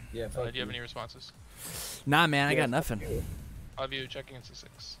 Yeah, Do you have any responses? Nah, man, I got nothing. I'll view check against a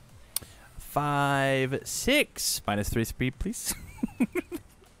 6. 5, 6. -3 speed, please.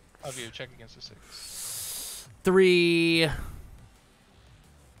 I'll view check against a 6. 3,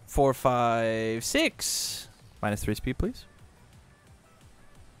 4, 5, 6. -3 speed, please.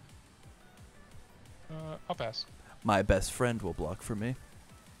 I'll pass. My best friend will block for me.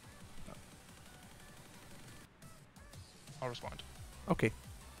 I'll respond. Okay.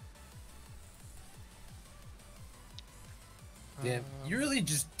 Damn, you really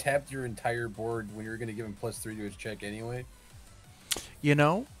just tapped your entire board when you were gonna give him +3 to his check anyway. You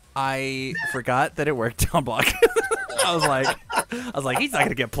know, I forgot that it worked on block. I was like, he's not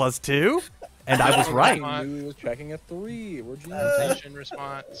gonna get +2, and I was right. I knew he was checking a 3. We're genius. Sensation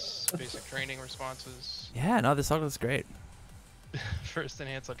response, basic training responses. Yeah, no, this all looks great. First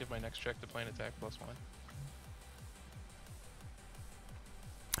enhance, I'll give my next check to play an attack +1.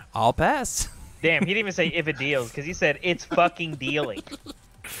 I'll pass. Damn, he didn't even say if it deals because he said it's fucking dealing.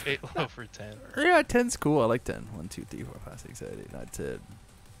 8 low for 10. Yeah, 10's cool. I like 10. 1, 2, 3, 4, 5, 6, 7, 8, 9, 10.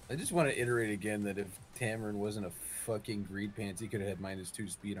 I just want to iterate again that if Tamarin wasn't a fucking greed pants, he could have had -2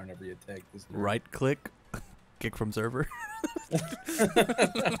 speed on every attack this turn. Right click, kick from server.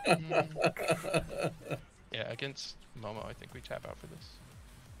 Yeah, against Momo, I think we tap out for this.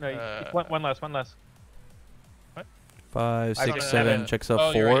 No, one less. 5, I 6, don't 7, have checks up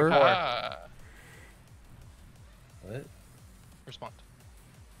Oh, you're 4. right. Ah. What? Respond.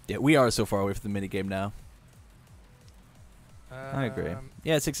 Yeah, we are so far away from the minigame now. I agree.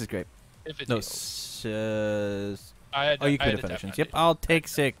 Yeah, 6 is great. If it No, deals. oh, you could have tap finished. that Yep, deal. I'll take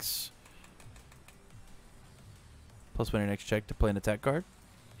 6. Plus 1 your next check to play an attack card.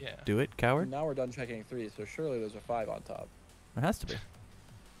 Yeah. Do it, coward. Now we're done checking 3, so surely there's a 5 on top. There has to be.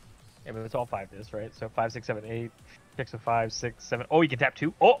 Yeah, but it's all 5 this, right? So 5, 6, 7, 8. Checks a 5, 6, 7. Oh, you can tap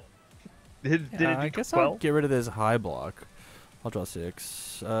 2. Oh! Did it do I guess I'll 12? get rid of this high block. I'll draw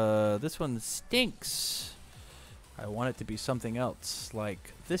 6. This one stinks. I want it to be something else,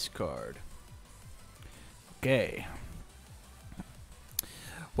 like this card. Okay.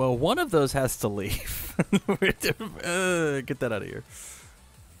 Well, one of those has to leave. Get that out of here.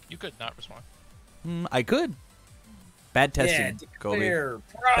 You could not respond. I could. Bad testing, Yeah, Kobe. declare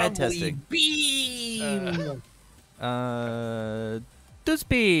Bad probably testing. beam. 2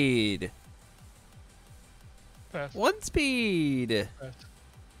 speed. Pass. 1 speed. Pass.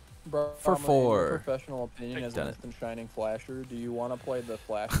 Bro, For in your 4. professional opinion, as Done an it. instant shining flasher, do you want to play the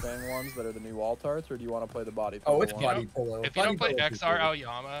flashbang ones that are the new wall tarts, or do you want to play the body? Oh, pillow it's ones? body pillow. If you Body don't play pillow XR people.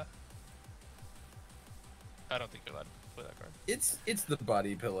 Aoyama, I don't think you're allowed to play that card. It's the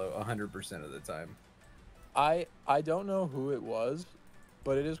body pillow 100% of the time. I don't know who it was,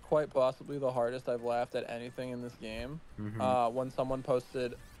 but it is quite possibly the hardest I've laughed at anything in this game. When someone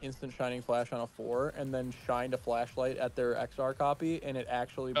posted instant shining flash on a 4 and then shined a flashlight at their XR copy and it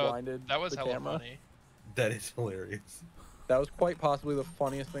actually blinded That was the hella camera. funny. That is hilarious. That was quite possibly the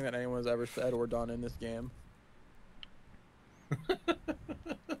funniest thing that anyone has ever said or done in this game.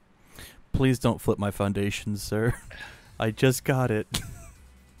 Please don't flip my foundations, sir. I just got it.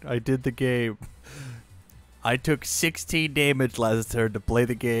 I did the game. I took 16 damage last turn to play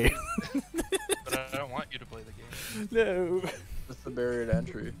the game. But I don't want you to play the game. No. That's the barrier to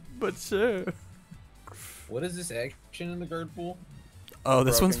entry. But sir. What is this action in the guard pool? Oh,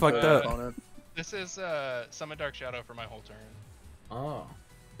 this one's Broken fucked kill up. your opponent. This is Summon Dark Shadow for my whole turn. Oh.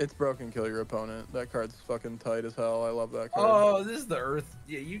 It's broken kill your opponent. That card's fucking tight as hell. I love that card. Oh, this is the Earth.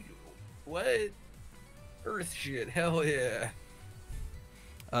 Yeah, you. What? Earth shit. Hell yeah.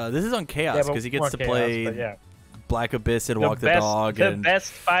 This is on Chaos Yeah, because he more gets to chaos, play but yeah. Black Abyss and Walk the Dog The and,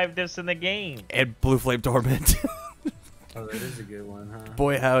 best 5 diffs in the game. and Blue Flame Torment. Oh, that is a good one, huh?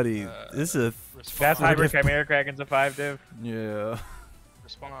 Boy, howdy. This is a... Respond. That's Hybrid Hybrid diff- Chimera Kraken's a 5 div. Yeah.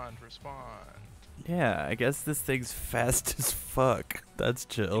 Respond. Yeah, I guess this thing's fast as fuck. That's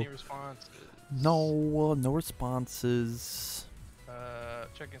chill. Any responses? No, no responses.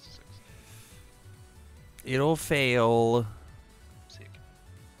 Check against a 6. It'll fail. Sick.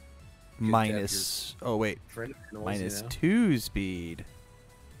 Minus... Oh, wait. Friend of yours, Minus you know? 2 speed.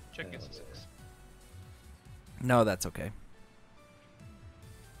 Check against a 6. No, that's okay.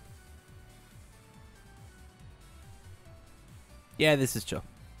 Yeah, this is chill.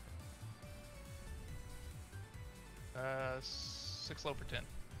 6 low for 10.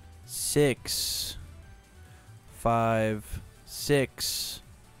 6, 5, 6.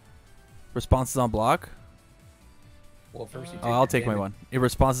 Responses on block. Well, first you Oh, I'll take my one. It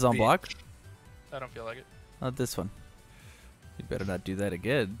responses on block. I don't feel like it. Not this one. You better not do that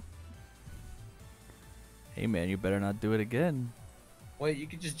again. Hey man, you better not do it again. Wait, you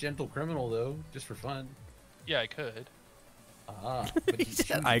could just gentle criminal though, just for fun. Yeah, I could. Ah, but He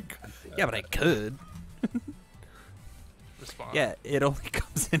said yeah, but I could. Respond. Yeah, it only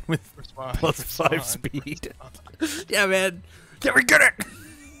comes in with Respond. plus 5 respond, speed. respond. Yeah, man. Yeah, we get it.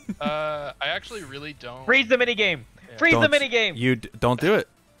 I actually really don't. Freeze the minigame! Yeah. Freeze the Don't- minigame! You don't do it.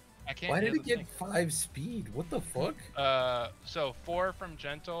 I can't. Why hear did it the get thing. 5 speed? What the fuck? So 4 from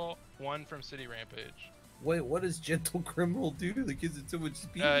Gentle, 1 from City Rampage. Wait, what does gentle criminal do that gives it so much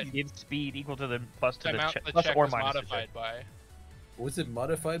speed? Give speed equal to the plus to The the, amount check, the plus check or was minus the modified check. by Was it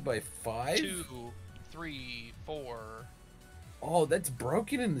modified by 5? 2, 3, 4. Oh, that's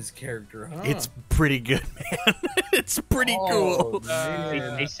broken in this character, huh? It's pretty good, man. It's pretty Oh, cool.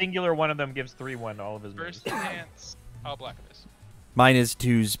 man. A singular one of them gives 3-1 to all of his First moves. chance. I'll Black Abyss. Minus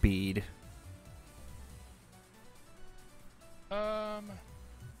 2 speed.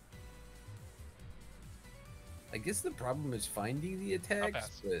 I guess the problem is finding the attacks,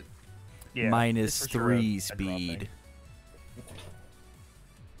 pass. but Yeah, Minus it's for sure a 3 draw speed. thing.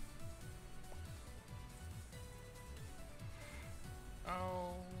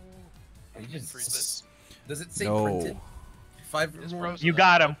 Oh. you can freeze this. does it say No. printed? 5 or It's more? frozen You though.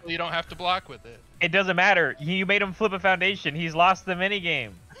 got him. Hopefully you don't have to block with it. It doesn't matter. You made him flip a foundation. He's lost the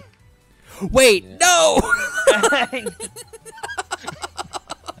minigame. Wait, Yeah. no!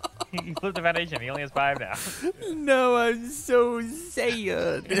 He flipped the foundation. He only has 5 now. No, I'm so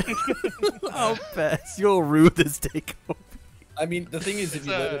sad. I'll pass. You'll rue this takeover. I mean, the thing is, if It's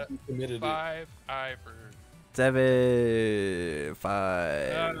you let a it be committed, 5 I for 7,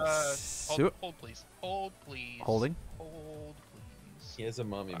 5. hold please. Hold please. Holding? Hold please. he has a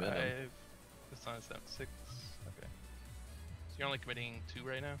mommy 5. minimum. This one is 7, 6. Okay. So you're only committing 2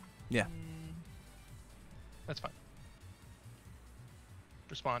 right now? Yeah. That's fine.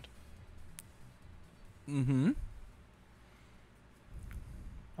 Respond. Mm-hmm.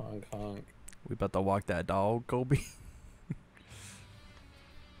 Honk, honk. We about to walk that dog, Kobe.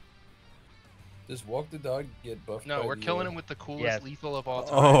 Does Walk the Dog get buffed? No, by we're the, killing him with the coolest Yes. lethal of all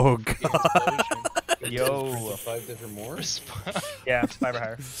time. Oh, The God. explosion. Yo. 5 different more? Respond. Yeah, 5 or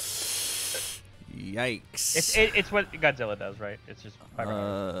higher. Yikes. It's what Godzilla does, right? It's just 5 or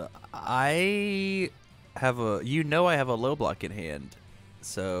higher. I have a... You know I have a low block in hand.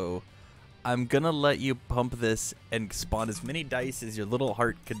 So I'm going to let you pump this and spawn as many dice as your little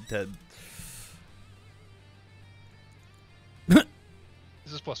heart contend.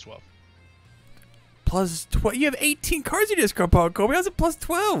 This is plus 12. Plus 12. You have 18 cards in your discard pile, Kobe. How's it plus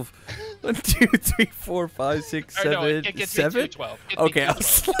 12? 1, 2, 3, 4, 5, 6, Or no, 7, it gets me 7? 212. It gets me Okay, I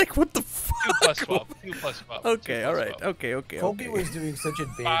was 212. like, what the 2 fuck? plus 12. 2 plus 12. Okay, 2 all plus right. 12. Okay. Kobe was doing such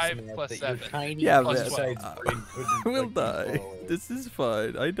advanced 5 math plus that 7. your tiny Yeah, Plus man. size brain couldn't We'll like, die. follow it. This is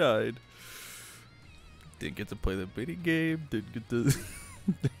fine. I died. Didn't get to play the mini game. Didn't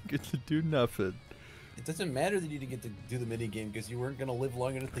get to do nothing. It doesn't matter that you didn't get to do the mini game because you weren't gonna live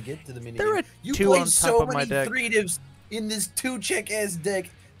long enough to get to the mini There game. are You two play on top so of my many deck. 3-divs in this 2-check ass deck.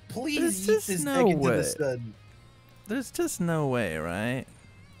 Please There's eat this just deck no into way. the sun. There's just no way, right?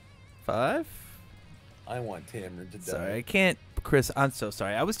 5? I want Tamron to die. Sorry, I can't. Chris, I'm so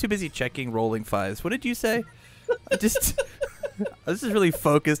sorry. I was too busy checking rolling 5s. What did you say? I was just really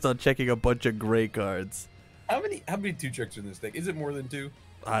focused on checking a bunch of gray cards. How many 2-checks are in this deck? Is it more than 2?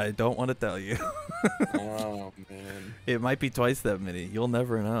 I don't want to tell you. Oh man. It might be twice that many. You'll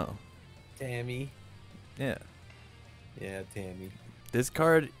never know. Tammy. Yeah. Yeah, Tammy. This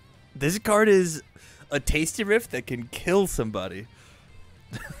card is a tasty rift that can kill somebody.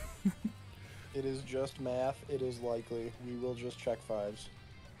 It is just math. It is likely. We will just check 5s.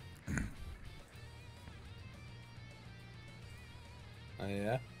 Oh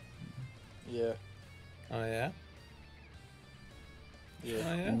yeah? Yeah. Oh yeah? Yeah.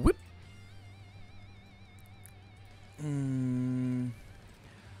 Oh yeah? Whip.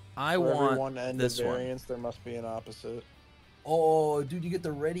 I For every want one end this of one. variance, there must be an opposite. Oh, dude, you get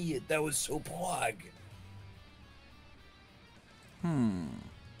the ready it. That was so plug.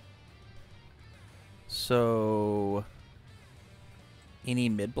 So, any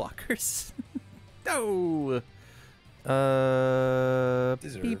mid blockers? No. Beep,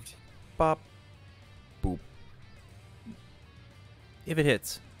 Deserved. bop, boop. If it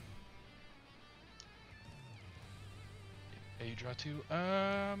hits, Yeah, you draw 2.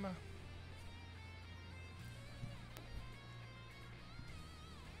 -2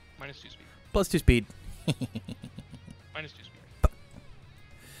 speed. +2 speed. -2 speed.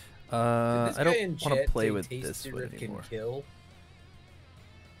 Did this I guy in don't want to chat play say with Tasty this one Rift can anymore. kill?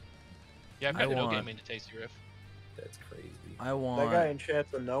 Yeah, I've I got no want- game into Tasty Riff. That's crazy. I want That guy in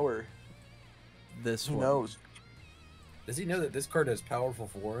chat's a knower. this He one. knows. Does he know that this card has powerful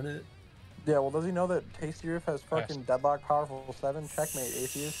 4 in it? Yeah, well, does he know that Tasty Riff has fucking Deadlock Powerful 7? Checkmate,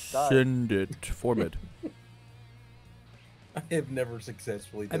 Atheist. Die. Send it for mid. I have never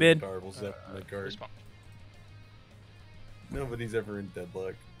successfully I'm done the in. powerful 7 on my card. Respond. Nobody's ever in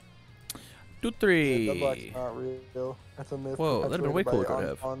deadlock. 2, Yeah, 3. Deadlock's not real. That's a myth. Whoa, that'd been way perpetuated cooler by to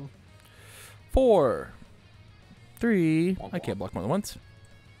have. unfun. 4, 3. I can't block more than once.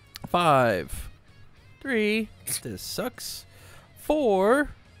 5, 3. This sucks.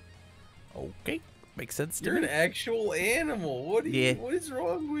 4. Okay, makes sense to You're me. an actual animal. What? Yeah. What is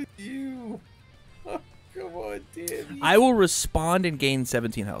wrong with you? Oh, come on, Danny. I will respond and gain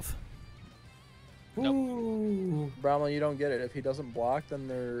 17 health. Ooh. Brahma, you don't get it. If he doesn't block, then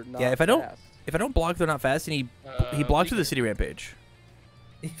they're not Yeah, if I don't- fast. If I don't block, they're not fast, and he blocked through the city rampage.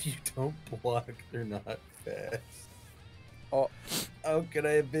 If you don't block, they're not fast. Oh. How could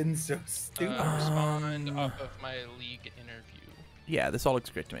I have been so stupid? Respond off of my league interview. Yeah, this all looks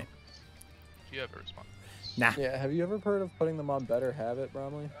great to me. Do you have a response? Nah. Yeah, have you ever heard of putting them on Better Habit,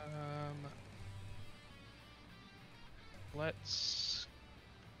 Bromley? Let's.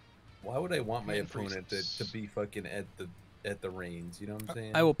 Why would I want my Man opponent freezes. to be fucking at the reins? You know what I'm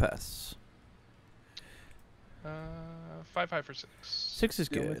saying? I will pass. 5 for 6. 6 is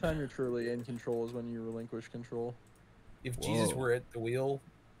The only good. time you're truly in control is when you relinquish control. If Jesus Whoa. were at the wheel,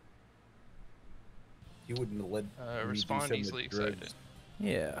 he wouldn't have led. me do Respond so easily much drugs, excited.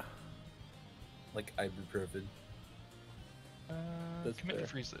 Yeah. like ibuprofen. That's Commit fair.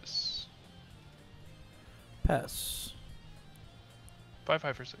 to freeze this. Pass. 5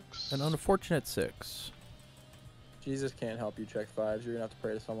 for 6. An unfortunate 6. Jesus can't help you check 5s. You're gonna have to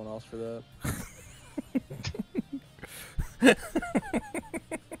pray to someone else for that.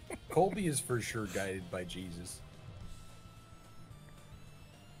 Colby is for sure guided by Jesus.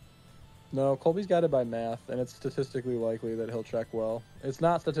 No, Colby's guided by math, and it's statistically likely that he'll check well. It's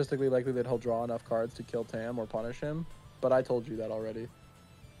not statistically likely that he'll draw enough cards to kill Tam or punish him, but I told you that already.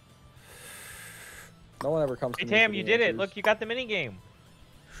 No one ever comes Hey, to me Tam, for you the did it. answers. Look, you got the mini game.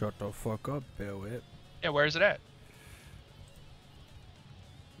 Shut the fuck up, Bellwit. Yeah, where is it at?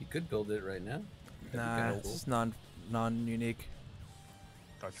 You could build it right now. That'd be Nah, kinda it's cool. non-unique.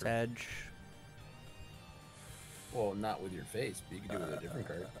 Talk through. Sag. Well, not with your face, but you could do it with a different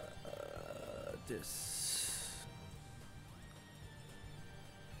card. This.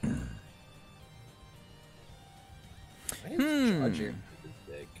 Why is Jawjammer in this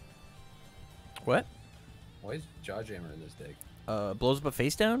deck? What? Why is Jawjammer in this deck? Blows up a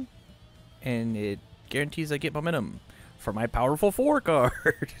face down, and it guarantees I get momentum for my powerful 4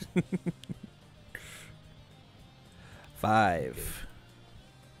 card. 5.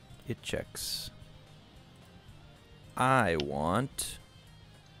 It checks. I want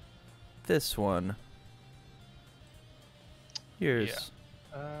this one. Here's.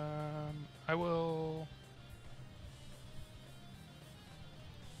 Yeah. I will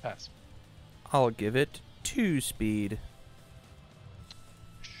pass. I'll give it 2 speed.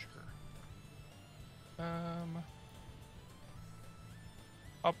 Sure.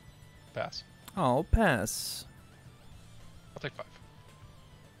 I'll pass. I'll pass. I'll take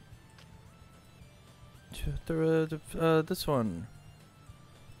 5. This one.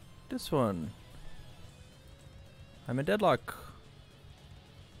 This one. I'm in deadlock.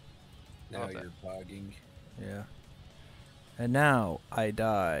 Now that. you're pogging. Yeah. And now I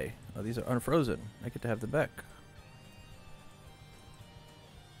die. Oh, these are unfrozen. I get to have them back.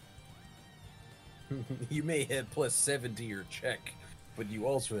 You may have +7 to your check, but you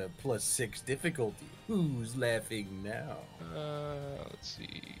also have +6 difficulty. Who's laughing now? Let's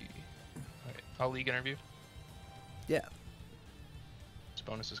see. Alright, I'll league interview. Yeah. This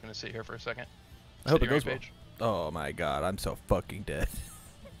bonus is going to sit here for a second. I hope it Sitting goes on well. page. Oh my god, I'm so fucking dead.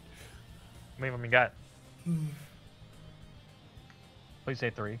 How many of them you got? Please say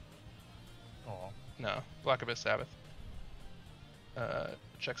 3. Oh. No, Black Abyss Sabbath.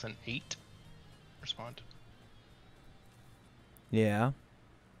 Checks an 8. Respond. Yeah.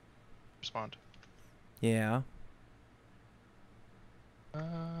 Respond. Yeah.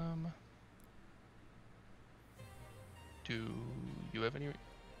 Do you have any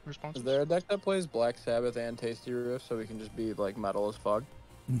responses? Is there a deck that plays Black Sabbath and Tasty Roof so we can just be like metal as fuck?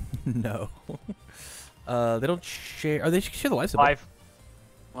 No. They don't share. They share the life symbol. 5.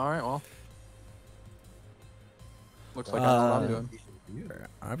 All right, well. Looks like I know what I'm doing.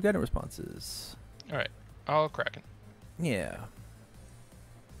 I've got no responses. Alright, I'll Kraken. Yeah.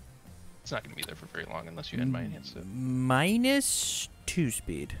 It's not going to be there for very long unless you end my enhanced it. -2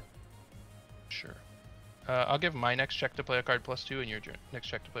 speed. Sure. I'll give my next check to play a card +2 and your next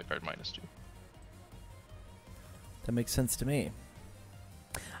check to play a card -2. That makes sense to me.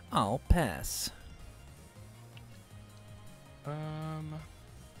 I'll pass.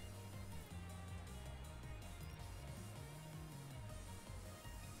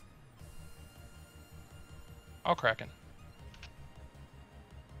 I'll Kraken.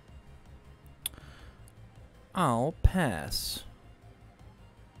 I'll pass.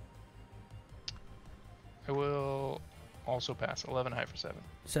 I will also pass. 11 high for 7.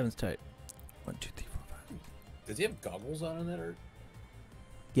 7's tight. 1, 2, 3, 4, 5. Does he have goggles on in that art?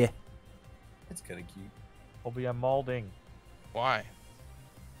 Yeah. That's kind of cute. Hopefully I'm molding. Why?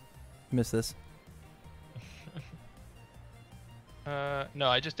 Miss this. No,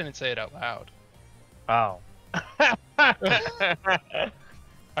 I just didn't say it out loud. Oh.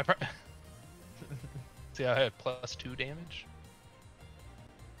 See how I had +2 damage?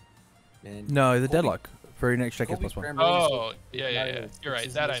 Man, No, the Colby- deadlock. Very next check is Colby +1. primarily said Oh, yeah. You're right.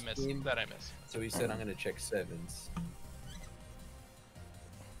 sixes That in I this missed. game, That I missed. So he said, I'm going to check 7s.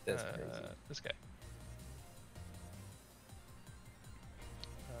 That's crazy. This guy.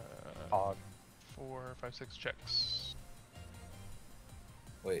 Hog. 4, 5, 6 checks.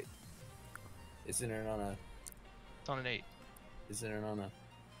 Wait. Isn't it on a... It's on an 8. Isn't it on a...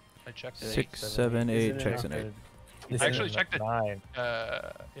 I checked it. 6, 7, 8. Isn't it Checks on an 8. I actually checked it. 9.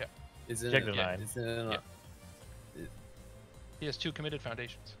 Yeah. Isn't Check it, the yeah, 9. Isn't it on a... He has 2 committed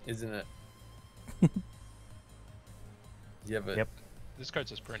foundations. Isn't it... Yeah, but... Yep. This card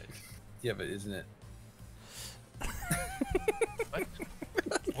says printed. Yeah, but isn't it... What?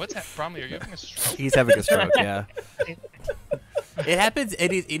 What's that? Bromley, are you having a stroke? He's having a stroke, yeah. It happens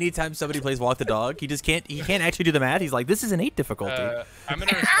anytime somebody plays Walk the Dog. He just can't. He can't actually do the math. He's like, this is an 8 difficulty. I'm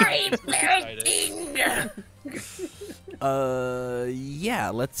gonna respond. Yeah.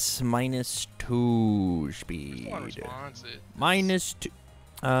 Let's -2 speed. Come on, response it. -2.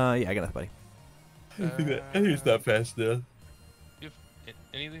 Yeah, I got that, buddy. I think it's not fast enough. If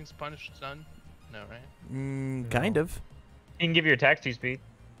anything's punished, done? No, right? Kind of. You can give your attack 2 speed.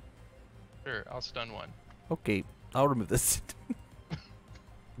 Sure, I'll stun 1. Okay, I'll remove this.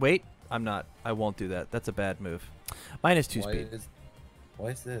 Wait, I'm not. I won't do that. That's a bad move. -2 speed. Why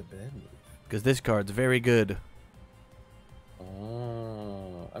is that a bad move? Because this card's very good.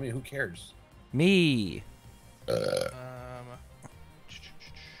 Oh, I mean, who cares? Me.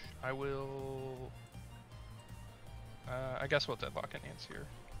 I will. I guess we'll deadlock enhance here.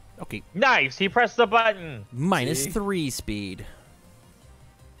 Okay, Nice! He pressed the button! See? -3 speed.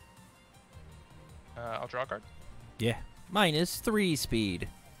 I'll draw a card. Yeah. -3 speed.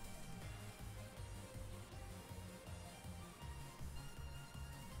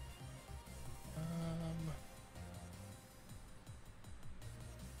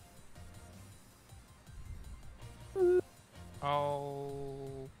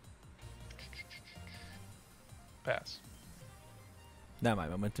 I'll pass. Now my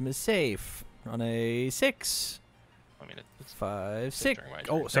momentum is safe. on a 6. I mean, it's 5, 6. during my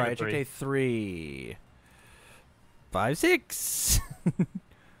Oh, turn. sorry, I Negative took a 3. 5, 6.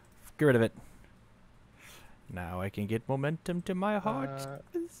 Get rid of it. Now I can get momentum to my heart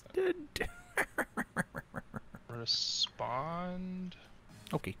instead. Respond.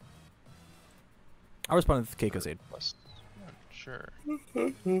 Okay. I'll respond with Keiko's aid. Plus, sure. Your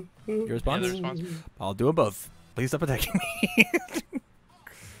Yeah, response? the response. I'll do them both. Please stop attacking me.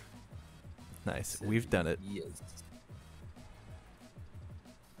 Nice. We've done it. Yes.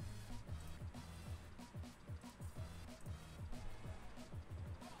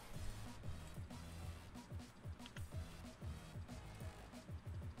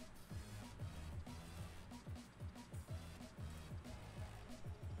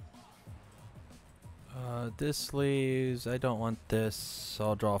 This leaves. I don't want this.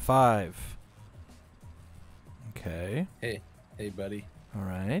 I'll draw 5. Okay. Hey, buddy. All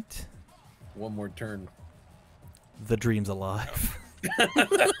right. One more turn. The dream's alive.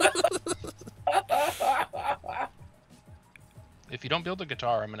 If you don't build a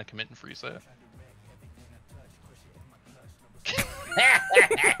guitar, I'm gonna commit and freeze it.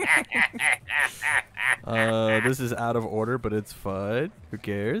 This is out of order, but it's fun. Who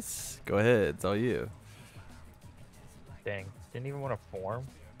cares? Go ahead. It's all you. Dang. Didn't even want to form.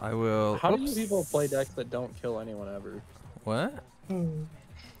 I will. How do you Oops. people play decks that don't kill anyone ever? What?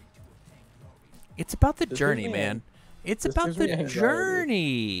 It's about the This journey, gives me man. It's this about gives me the anxiety.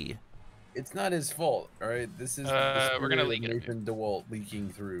 journey. It's not his fault, all right? This is We're gonna spirit of leak it. Nathan DeWalt leaking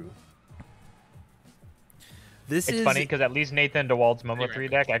through. This It's is funny because at least Nathan DeWalt's Momo Anyway. 3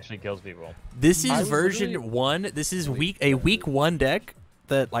 deck actually kills people. this I is was version literally- 1. This is week 1 deck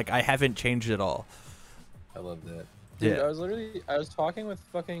that like I haven't changed at all. I love that. Dude, Yeah. I was talking with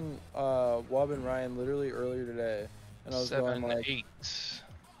fucking Wub and Ryan literally earlier today, and I was 7, going like, 8.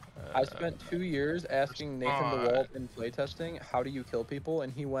 I spent 2 years asking Nathan respond. DeWalt in playtesting, how do you kill people?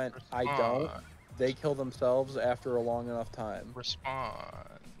 And he went, I don't. Respond. They kill themselves after a long enough time. Respond.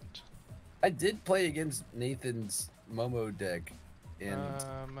 I did play against Nathan's Momo deck, and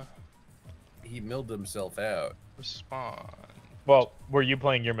he milled himself out. Respond. Well, were you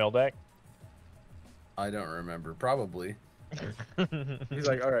playing your mill deck? I don't remember. Probably. He's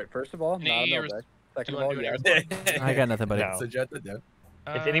like, all right, first of all, not a Nee, mill res- deck. Second do of you all, wanna do yes. I got nothing, buddy. No. So jot that down.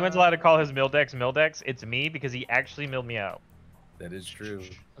 If anyone's allowed to call his mill decks, it's me because he actually milled me out. That is true.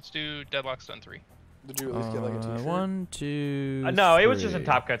 Let's do Deadlock Stun 3. Did you at least get like a t-shirt? 1, 2. No, it was just in 3.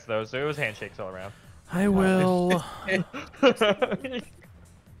 Top Cuts though, so it was handshakes all around. I will.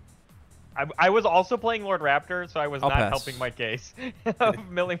 I was also playing Lord Raptor, so I was I'll not pass. helping my case of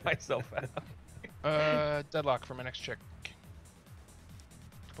milling myself out. Deadlock for my next check.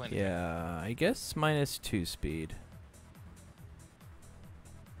 Explain to me. Yeah, I guess -2 speed.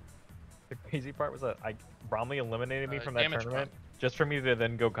 The crazy part was that Bromley eliminated me from that damage tournament just for me to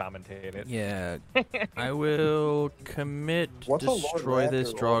then go commentate it. Yeah, I will commit, What's a Lord destroy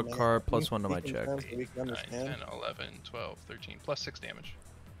this, Raptor draw a roll, man? card, Can you +1 to my speak in check. terms that we can 9, understand? 10, 11, 12, 13, plus 6 damage.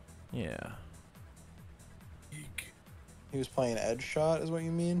 Yeah. He was playing Edge Shot, is what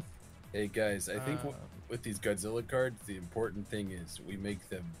you mean? Hey guys, I think Uh, with these Godzilla cards, the important thing is we make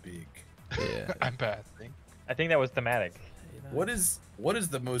them big. Yeah. I'm passing. I think that was thematic. What is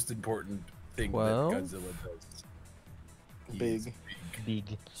the most important thing 12? that Godzilla does? He Big. is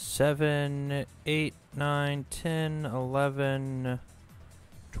Big. 7, 8, 9, 10, 11,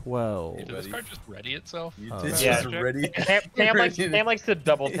 12. Hey, Did this buddy. card just ready itself? You Oh, did yeah. just ready. Tam likes to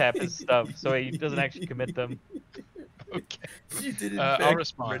double tap his stuff, so he doesn't actually commit them. Okay. You did in I'll fact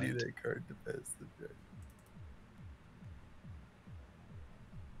respond. ready that card to pass the check.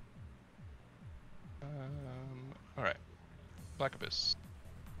 Alright. Black Abyss.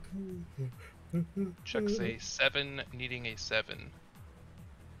 Checks a 7, needing a 7.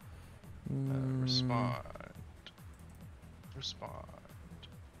 Respond. Respond.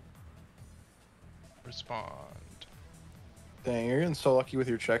 Respond. Dang, you're getting so lucky with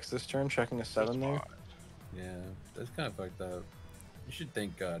your checks this turn, checking a 7 there. Respond. Yeah, that's kind of fucked up. You should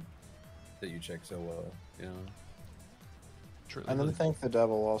thank God that you check so well. You know. Truly. And then thank the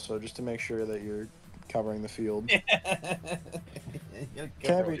devil also, just to make sure that you're covering the field.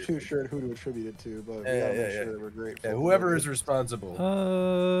 Can't be too sure who to attribute it to, but we Yeah, gotta yeah, make yeah. sure that we're grateful. Yeah, for whoever what is responsible.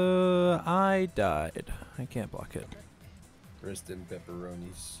 I died. I can't block it. Rest in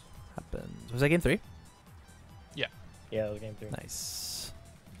pepperonis. Happens. Was that game 3? Yeah, that was game 3. Nice.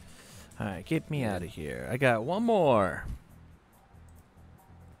 Alright, get me out of here. I got one more.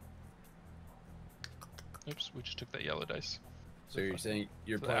 Oops, we just took that yellow dice. So you're saying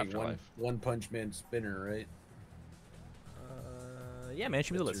you're For the playing afterlife. one punch man spinner, right? Yeah, man,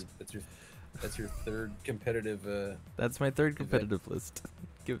 shoot me the That's list. your, that's your That's your third competitive. That's my third competitive list.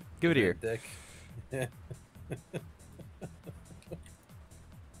 Give it here. Deck.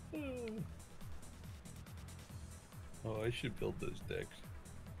 Oh, I should build those decks.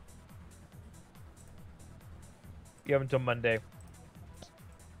 You have until Monday.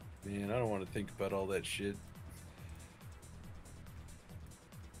 Man, I don't want to think about all that shit.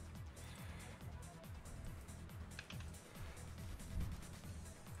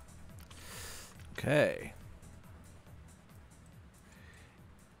 Okay.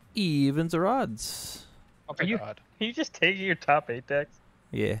 Evens or odds? I'll Are take you odd. Are you just taking your top 8 decks?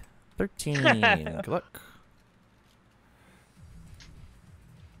 Yeah. 13. Good luck.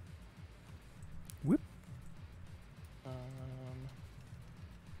 Whoop.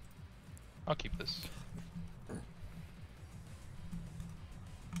 I'll keep this.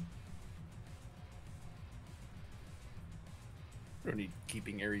 I don't need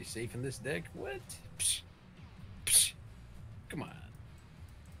keeping Ares safe in this deck. What? Psh. Psh. Come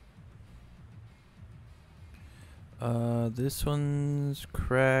on. This one's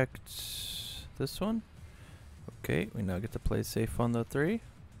cracked. This one? Okay, we now get to play safe on the 3.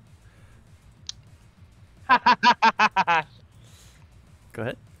 Go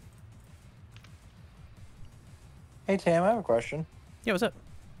ahead. Hey Tam, I have a question. Yeah, what's up?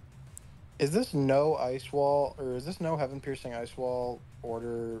 Is this no ice wall, or is this no heaven piercing ice wall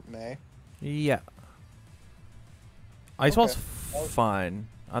order May? Yeah. Ice Wall's Okay. fine.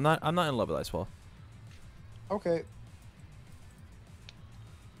 I'm not in love with Ice Wall. Okay.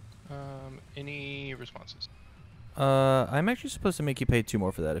 Any responses? I'm actually supposed to make you pay 2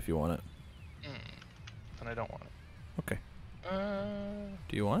 more for that if you want it. And I don't want it. Okay. Uh,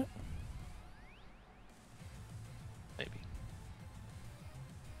 Do you want it? maybe.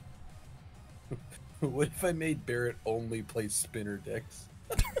 What if I made Barrett only play spinner decks?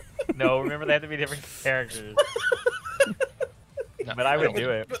 No, remember they have to be different characters. No, But I would don't- do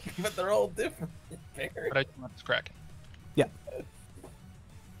it. But they're all different. Barrett. But I want this Kraken. Yeah.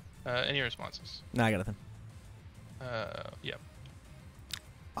 Any responses? Nah, I got nothing. Yeah.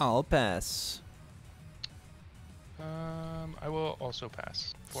 I'll pass. I will also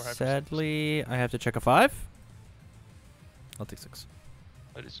pass. 4 hyperspace. Sadly, I have to check a 5. I'll take 6.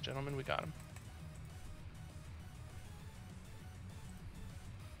 Ladies and gentlemen, we got him.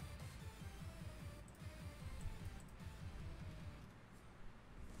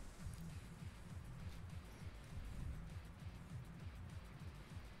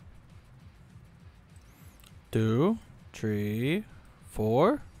 Two, 3,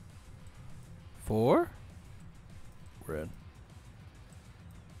 4. 4. We're in.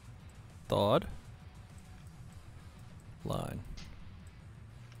 Thawed. Line.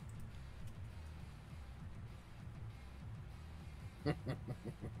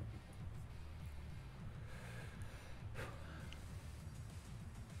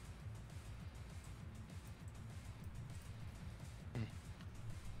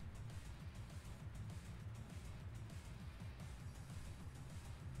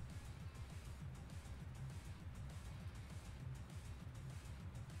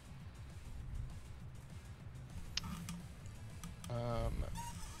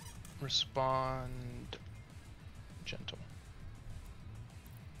 Respond gentle.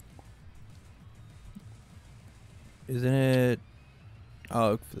 Isn't it?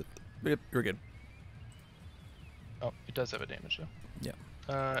 Oh, yep, you're good. Oh, it does have a damage though.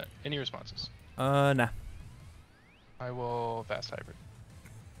 Yeah. Any responses? Nah. I will fast hybrid.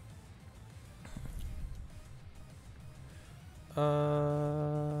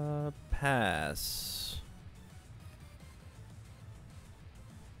 Pass.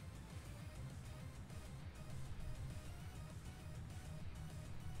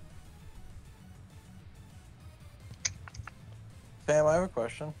 Sam, I have a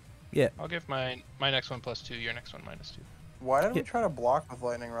question. I'll give my next one +2, your next one -2. Why did we Yeah. try to block with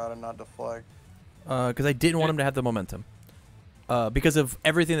lightning rod and not deflect? Because I didn't want him to have the momentum. Because of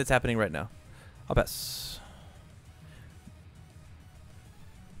everything that's happening right now. I'll pass.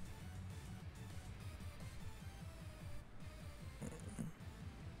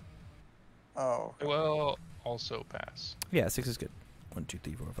 Oh. I will also pass. Yeah, 6 is good. 1, 2,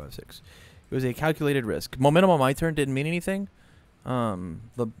 3, 4, 5, 6. It was a calculated risk. Momentum on my turn didn't mean anything.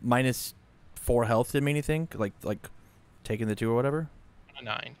 The -4 health didn't mean anything. Like taking the 2 or whatever. A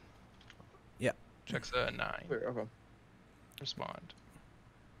 9. Yeah. Checks a 9. Clear, okay. Respond.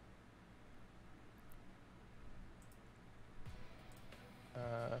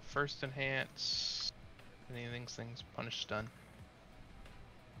 First enhance. Anything things punish stun.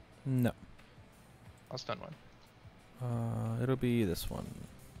 No. I'll stun one. It'll be this one.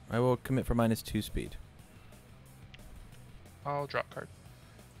 I will commit for -2 speed. I'll drop card.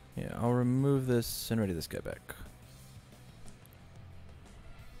 Yeah, I'll remove this and ready this guy back.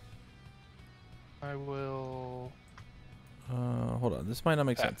 I will. Hold on. This might not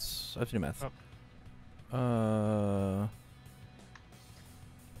make Pass. sense. I have to do math. Oh.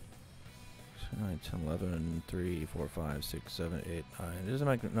 9, 10, 11, 3, 4, 5, 6, 7, 8, 9. It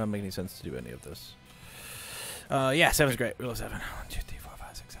doesn't not make any sense to do any of this. Yeah, 7's great. Real 7. 1, 2, 3, 4,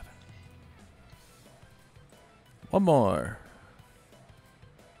 5, 6, 7. One more.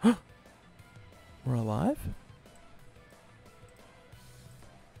 We're alive?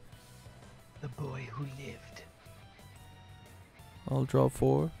 The boy who lived. I'll draw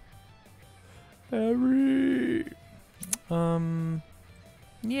 4. Harry.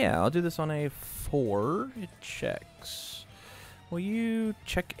 Yeah, I'll do this on a 4. It checks. Will you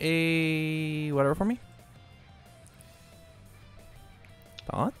check a whatever for me?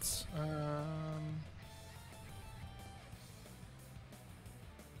 Thoughts?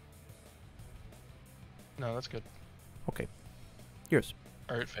 No, that's good. Okay. Yours.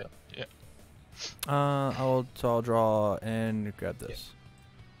 Or it failed. Yeah. I'll draw and grab this.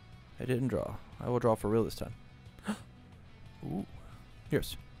 I didn't draw. I will draw for real this time. Ooh.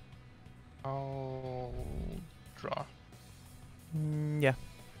 Yours. I'll draw. Yeah.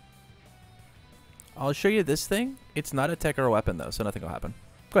 I'll show you this thing. It's not a tech or a weapon though, so nothing will happen.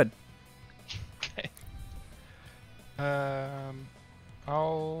 Go ahead. Okay.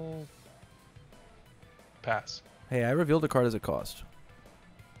 I'll pass. Hey, I revealed a card as a cost.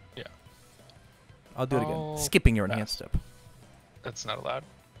 Yeah. I'll do it again. I'll Skipping your pass. enhanced step. That's not allowed,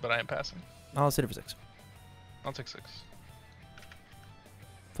 but I am passing. I'll sit it for 6. I'll take 6.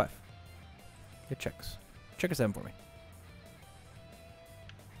 5. It checks. Check a 7 for me.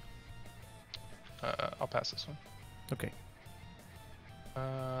 I'll pass this one. Okay.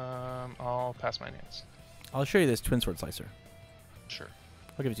 I'll pass my enhanced. I'll show you this twin sword slicer. Sure.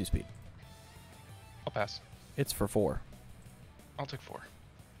 I'll give it 2 speed. I'll pass. It's for 4. I'll take 4.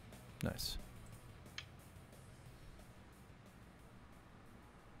 Nice.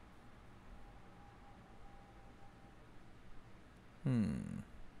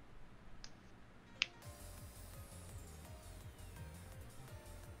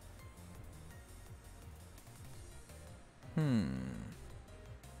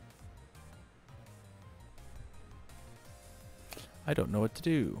 I don't know what to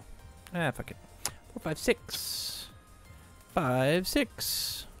do. Ah, fuck it. 4, 5, 6. 5,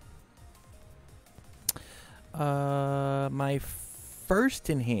 6. My first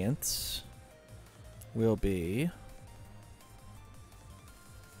enhance will be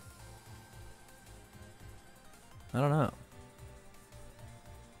I don't know.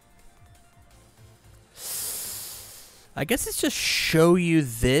 I guess it's just show you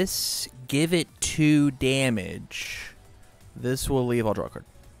this, give it 2 damage. This will leave, I'll draw a card.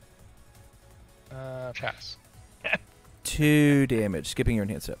 Pass. 2 damage, skipping your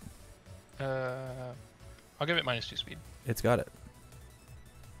enhanced step. I'll give it -2 speed. It's got it.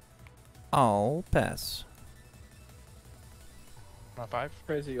 I'll pass. Not 5.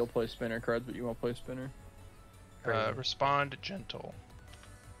 Crazy, you'll play spinner cards, but you won't play spinner. Respond gentle.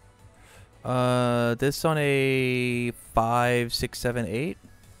 This on a 5, 6, 7, 8.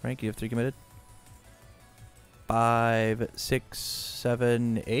 Rank, you have 3 committed. 5, 6,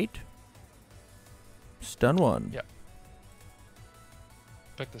 7, 8. Stun 1. Yep.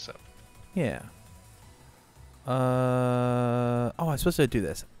 Pick this up. Yeah. Oh, I'm supposed to do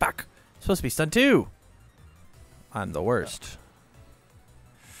this. Fuck. Supposed to be stun 2. I'm the worst.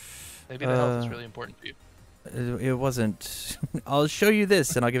 Maybe the health is really important to you. It wasn't. I'll show you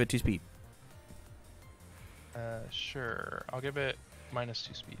this, and I'll give it 2 speed. Sure. I'll give it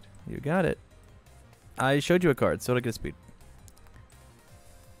 -2 speed. You got it. I showed you a card, so it'll get a speed.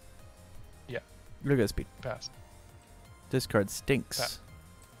 Yeah. You'll get a speed. Pass. This card stinks. Pass.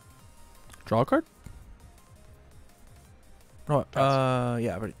 Draw a card? Oh, Pass.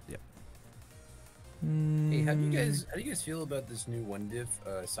 yeah, already, yeah. Hey, how do you guys feel about this new 1-diff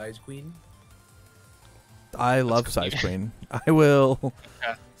size queen? I love clean. size queen. I will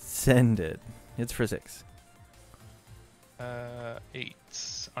Yeah. send it. It's for 6. 8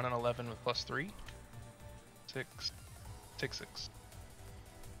 on an 11 with +3. 6. Take 6.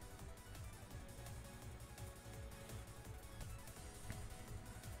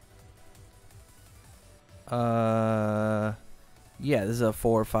 Yeah, this is a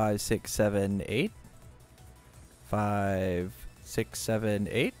 4, 5, 6, 7, 8. 5, 6, 7,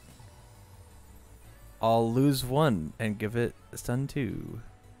 8. I'll lose 1 and give it stun 2.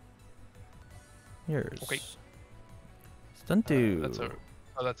 Yours. Okay. Stun 2. That's a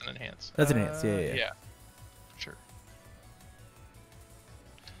Oh, that's an enhance. That's an enhance, yeah. Yeah. Sure.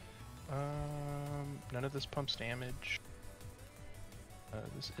 None of this pumps damage.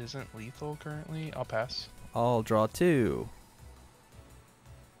 This isn't lethal currently. I'll pass. I'll draw 2.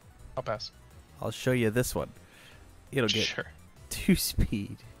 I'll pass. I'll show you this one. It'll get Sure. 2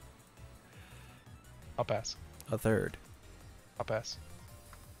 speed. I'll pass. A third. I'll pass.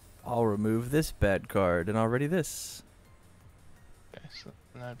 I'll remove this bad card, and I'll ready this. Okay, so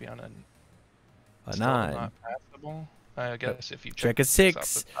that'd be on a A still 9. Not passable. I guess if you Check a this off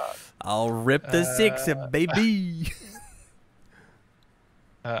 6. the top. I'll rip the 6, baby.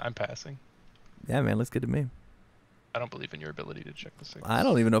 I'm passing. Yeah, man, looks good to me. I don't believe in your ability to check the 6. I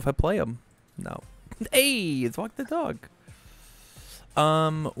don't even know if I play them. No. Hey, it's Walk the Dog.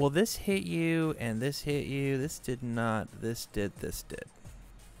 Well, this hit you, and this hit you. This did not. This did. This did.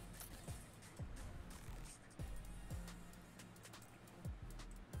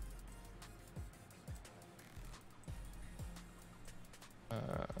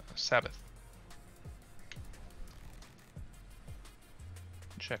 Sabbath.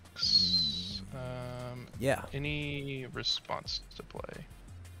 Checks. Yeah. Any response to play?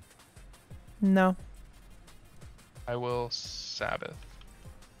 No. I will Sabbath.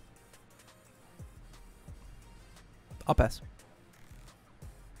 I'll pass.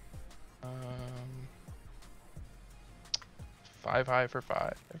 5 high for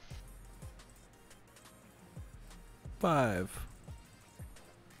 5. 5.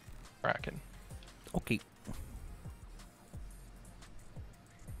 Kraken. Okay.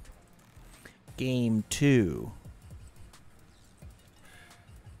 Game 2.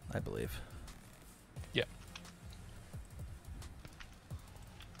 I believe. Yeah.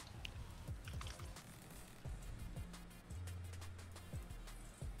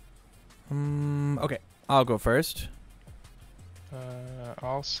 Okay. I'll go first.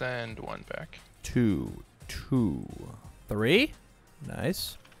 I'll send 1 back. 2, 2, 3.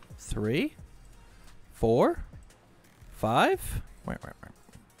 Nice. 3, 4, 5. Wait.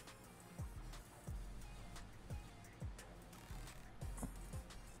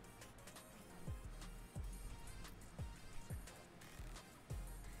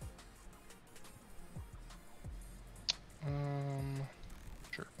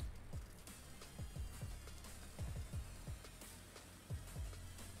 Sure.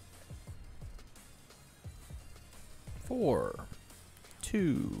 4,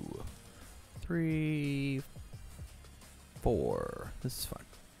 2, 3, 4. This is fun.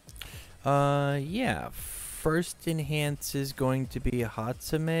 Yeah. First enhance is going to be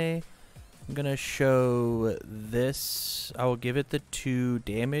Hatsume. I'm gonna show this. I will give it the 2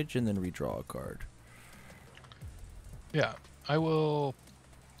 damage and then redraw a card. Yeah, I will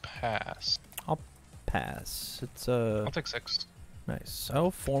pass. Pass. It's I'll take 6. nice.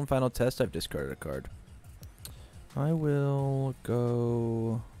 I'll form final test. I've discarded a card. I will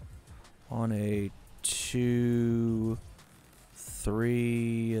go on a 2,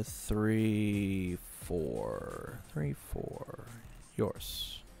 3, 3, 4. 3, 4.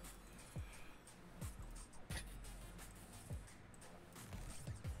 Yours.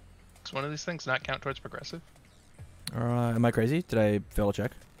 Does one of these things not count towards progressive? Am I crazy? Did I fail a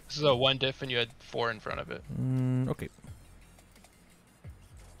check? This is a 1 diff and you had 4 in front of it. Okay.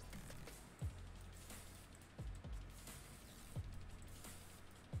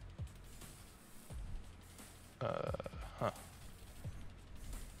 Huh.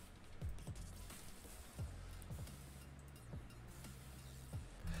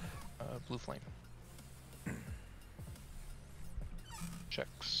 Blue flame.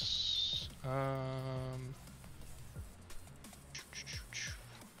 Checks.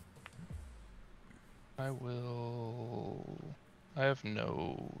 I have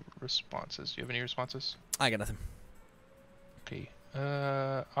no responses. Do you have any responses? I got nothing. Okay.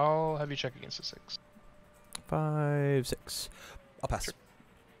 I'll have you check against a 6. 5, 6. I'll pass. Sure.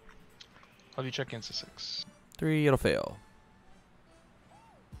 I'll have you check against a 6. 3, it'll fail.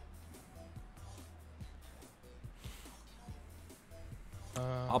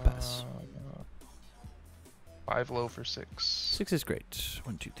 I'll pass. 5 low for 6. 6 is great.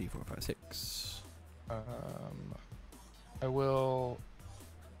 1, 2, 3, 4, 5, 6. I will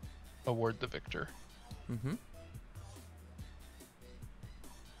award the victor. Mm-hmm.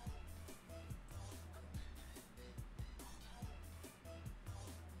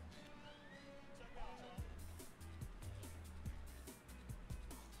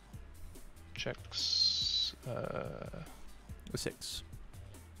 Checks. A 6.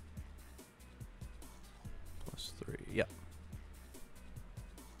 Plus 3. Yep.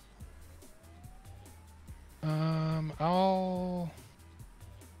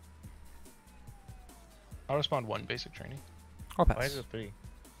 I'll respond 1 basic training. I'll Why pass. is it 3?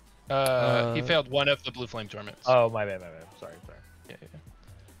 He failed 1 of the blue flame torments. Oh, my bad. Sorry. Yeah.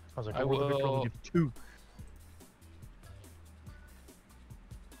 I was like, I what will... will- 2.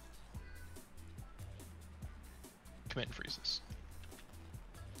 Commit and freezes.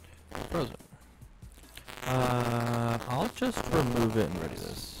 Frozen. I'll just remove it and ready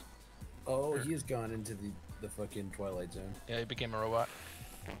this. Oh, he has gone into the fucking Twilight Zone. Yeah, he became a robot.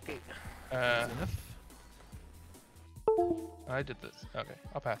 Enough. I did this. Okay,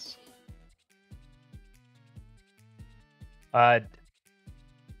 I'll pass.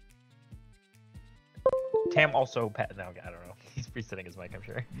 Tam also no, I don't know. He's resetting his mic, I'm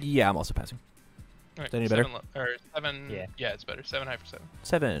sure. Yeah, I'm also passing. All right, Is that any better? 7. Yeah. Yeah, it's better. 7 high for 7.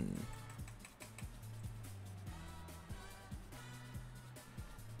 7.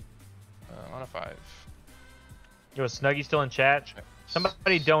 On a 5. Yo, is Snuggy still in chat?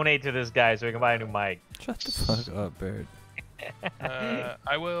 Somebody donate to this guy so we can buy a new mic. Shut the fuck up, Bird.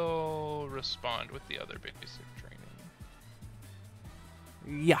 I will respond with the other basic training.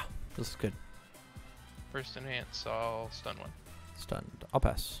 Yeah, this is good. First enhance, I'll stun 1. Stunned. I'll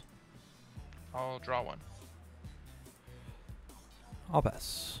pass. I'll draw 1. I'll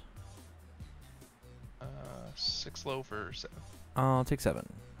pass. 6 low for 7. I'll take 7.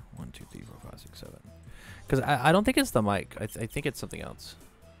 1, 2, 3, 4, 5, 6, 7. Because I don't think it's the mic. I think it's something else.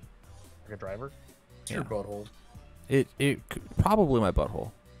 Like a driver? It's your butthole. Probably my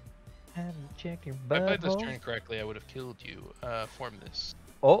butthole. Have you checked your If I played this butthole? turn correctly, I would have killed you. Form this.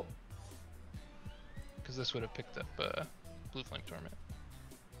 Oh, Because this would have picked up Blue Flame Torment.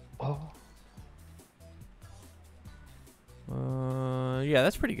 oh. Yeah,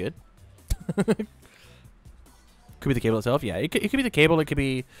 that's pretty good. Could be the cable itself. Yeah, it could be the cable. It could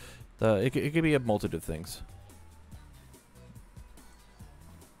be it could be a multitude of things.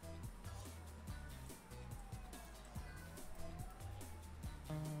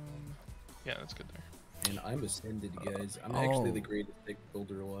 Yeah, that's good there. And I'm ascended, guys. I'm actually the greatest deck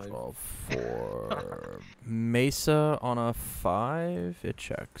builder alive. Oh, for Mesa on a 5, it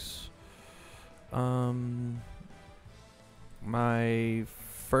checks. My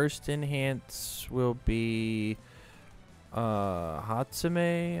first enhance will be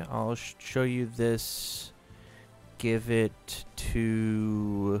Hatsume. I'll show you this. Give it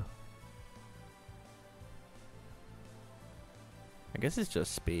to... I guess it's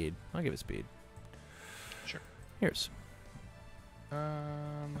just speed. I'll give it speed. Sure. Here's.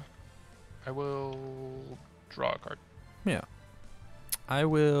 I will draw a card. Yeah. I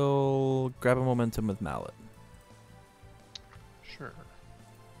will grab a momentum with Mallet. Sure.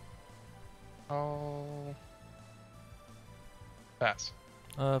 I'll pass.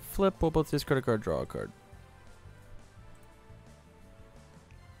 Flip, we'll both discard a card, draw a card.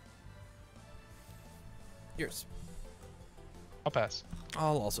 Yours. I'll pass.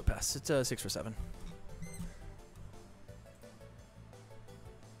 I'll also pass. It's 6 for 7.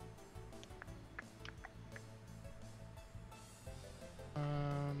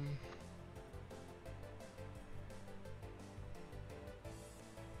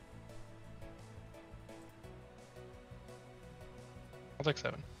 I'll take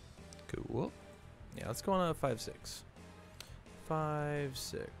 7. Cool. Yeah, let's go on a 5-6.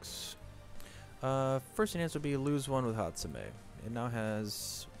 5-6. First enhance would be lose 1 with Hatsume. It now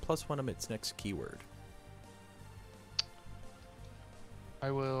has +1 of its next keyword.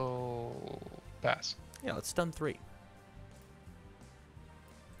 I will pass. Yeah, let's stun 3.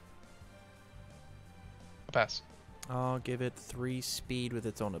 I'll pass. I'll give it 3 speed with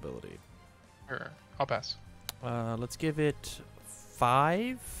its own ability. Sure. I'll pass. Let's give it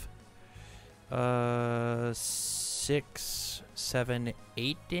 5. 6, 7,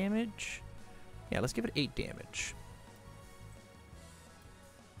 8 damage. Yeah, let's give it 8 damage.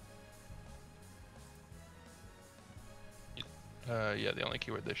 Yeah, the only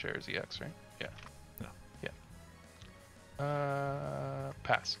keyword they share is EX, right? Yeah. No. Yeah.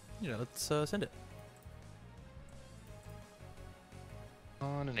 Pass. Yeah, let's send it.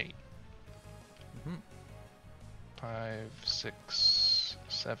 On an 8. Mm-hmm. 5, 6,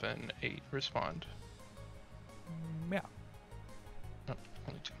 7, 8. Respond. Yeah. Oh,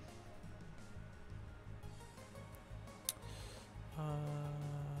 only 2.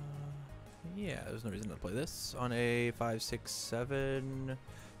 Yeah, there's no reason to play this. On a 5, 6, 7,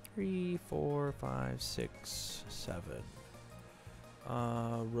 3, 4, 5, 6, 7.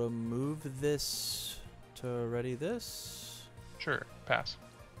 Remove this to ready this. Sure. Pass.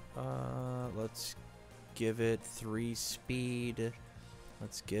 Let's give it 3 speed.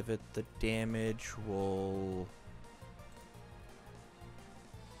 Let's give it the damage. We'll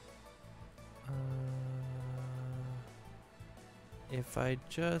if I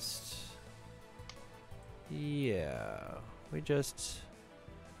just... Yeah, we just...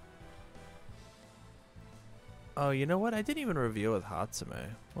 Oh, you know what? I didn't even reveal with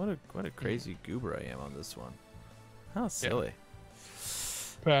Hatsume. What a crazy goober I am on this one. How silly.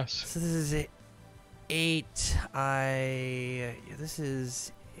 Pass. So this is 8. This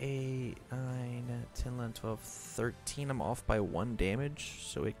is 8, 9, 10, 11, 12, 13. I'm off by 1 damage,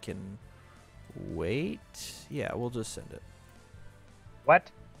 so it can wait. Yeah, we'll just send it. What?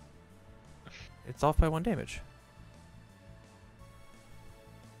 It's off by 1 damage.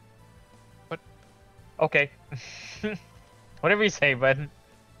 Okay. Whatever you say, bud.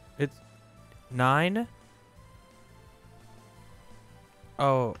 It's 9.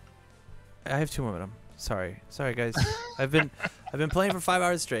 Oh, I have 2 momentum. Sorry, guys. I've been playing for 5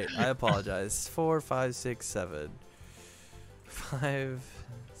 hours straight. I apologize. 4, 5, 6, 7. 5,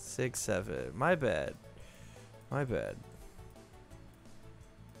 6, 7. My bad. My bad.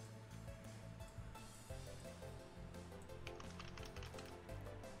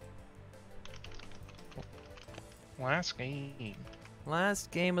 Last game.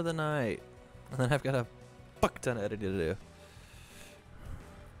 Last game of the night. And then I've got a fuck ton of editing to do.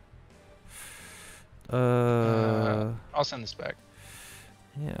 I'll send this back.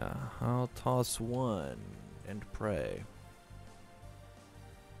 Yeah, I'll toss 1 and pray.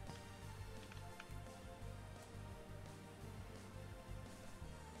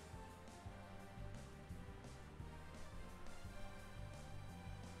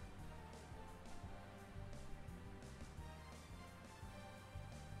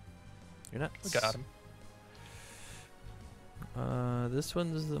 You're nuts. We got him. This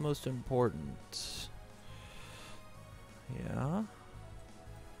one's the most important. Yeah.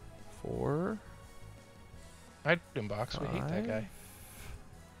 4. Item box. We hate that guy. 5.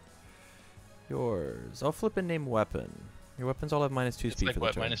 Yours. I'll flip and name weapon. Your weapons all have -2 It's speed like for the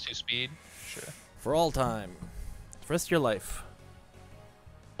what? turn. -2 speed. Sure. For all time. For the rest of your life.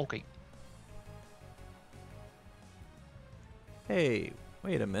 Okay. Hey,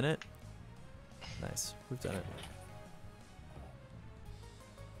 wait a minute. Nice. We've done it.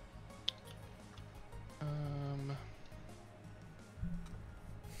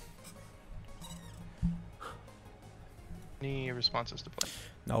 Any responses to play?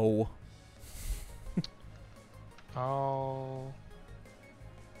 No. I'll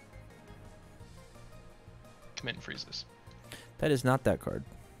commit and freeze this. That is not that card.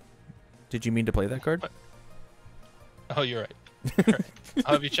 Did you mean to play that card? What? Oh, you're right. You're right.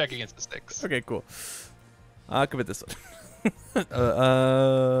 I'll have you check against the 6. Okay, cool. I'll commit this one.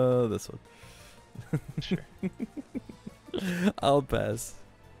 This one. Sure. I'll pass.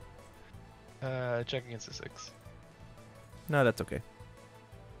 Check against the 6. No, that's okay.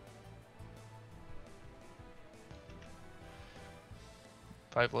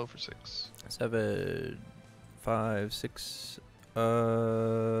 5 low for 6. 7, 5, 6,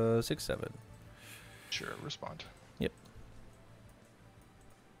 6, 7. Sure, respond. Yep.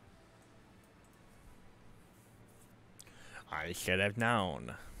 I should have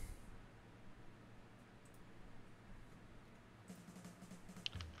known.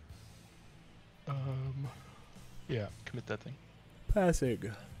 Yeah, commit that thing.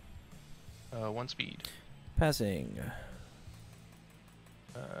 Passing. 1 speed. Passing.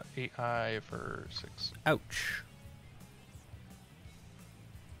 8i for 6. Ouch.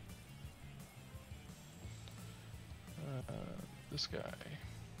 This guy.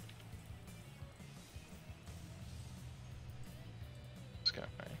 This guy.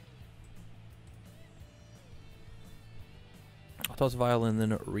 I'll toss violin,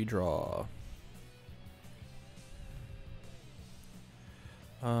 then redraw.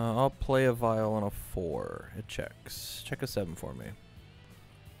 I'll play a viol on a 4. It checks. Check a 7 for me.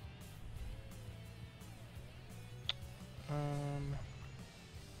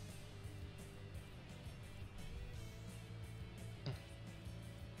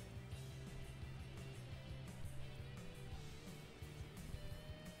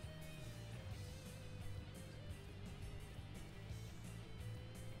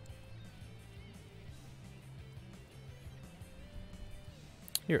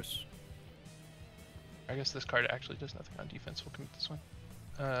 Yours. I guess this card actually does nothing on defense. We'll commit this one.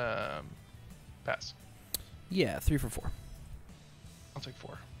 Pass. Yeah, 3 for 4. I'll take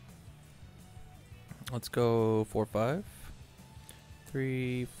 4. Let's go 4, 5.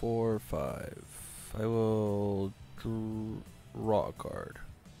 3, 4, 5. I will draw a card.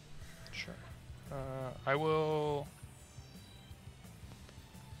 Sure. I will.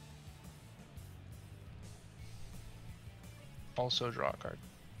 Also draw a card.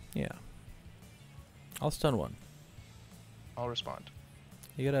 Yeah. I'll stun 1. I'll respond.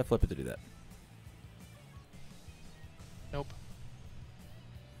 You gotta flip it to do that. Nope.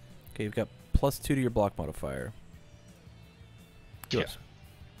 Okay, you've got +2 to your block modifier. Yours.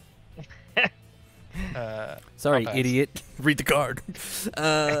 Sorry, pass. idiot. Read the card.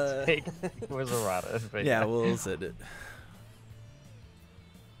 Take Wizarada. But Yeah, we'll send it.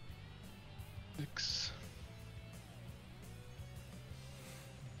 6.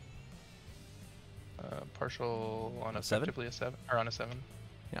 Partial on A 7? effectively a 7 or on a 7.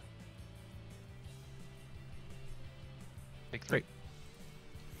 Yeah. Take 3.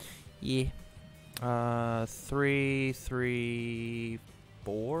 Yeah. 3, 3,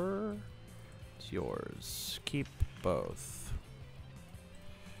 4. It's yours. Keep both.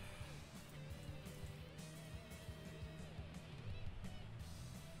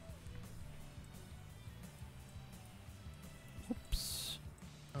 Oops.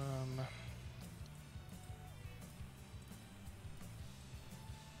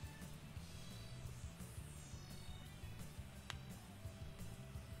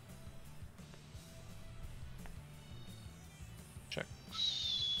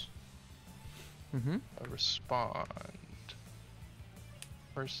 Checks. Mm-hmm. Respond.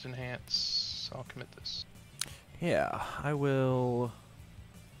 First enhance. I'll commit this. Yeah, I will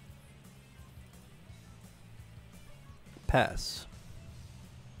pass.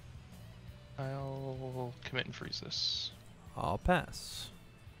 I'll commit and freeze this. I'll pass.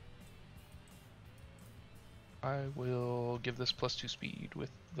 I will give this +2 speed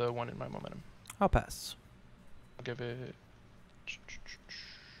with the 1 in my momentum. I'll pass. I'll give it.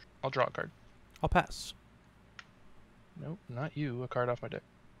 I'll draw a card. I'll pass. Nope, not you. A card off my deck.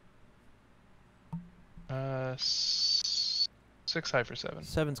 6 high for 7.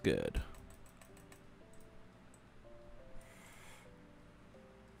 7's good.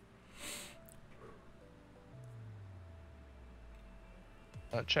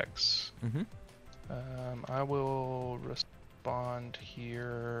 Checks. Mm-hmm. I will respond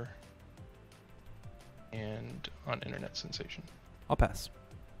here and on internet sensation. I'll pass.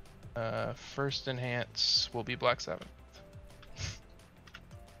 First enhance will be Black Sabbath.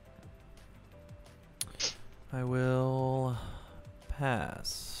 I will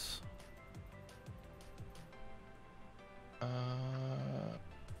pass. 5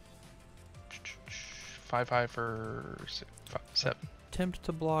 high for 7. Attempt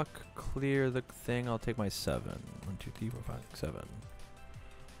to block, clear the thing. I'll take my 7. 1, 2, 3, 4, 5, 6, 7.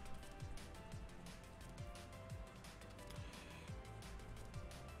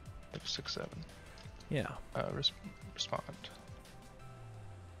 Like 6, 7. Yeah. Respond.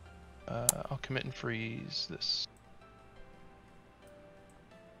 I'll commit and freeze this.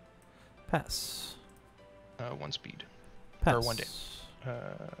 Pass. 1 speed. Pass. Or 1 day.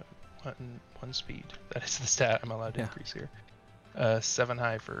 1 speed. That is the stat I'm allowed to Yeah. increase here. 7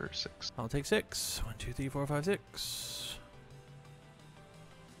 high for 6. I'll take 6. 1, 2, 3, 4, 5, 6.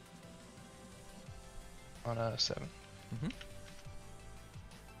 On a 7. Mm-hmm.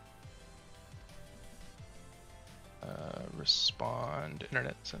 Respond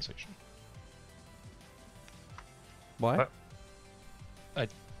internet sensation. Why? What?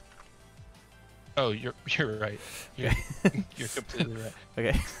 Oh, you're right. You're, you're completely right.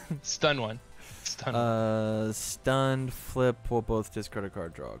 Okay. Stun 1. Stun 1. Stunned, flip. We'll both discard a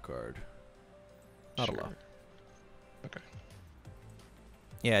card, draw a card. Not Sure. allowed. Okay.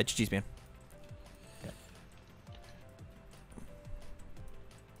 Yeah, GG's, man. Yeah.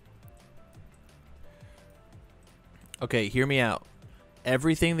 Okay, hear me out.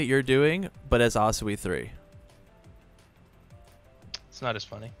 Everything that you're doing, but as Asui 3. It's not as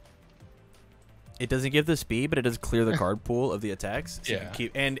funny. It doesn't give the speed, but it does clear the card pool of the attacks. So you can Yeah.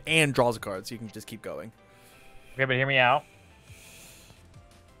 keep and draws a card, so you can just keep going. Okay, but hear me out.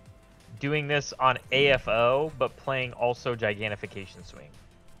 Doing this on AFO, but playing also Gigantification Swing.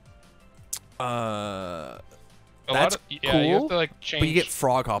 A That's lot of, yeah, you have cool, to like change. But you get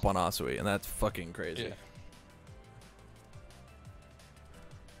Frog Hop on Asui, and that's fucking crazy. Yeah.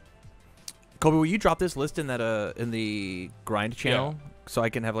 Colby, will you drop this list in that in the grind channel so I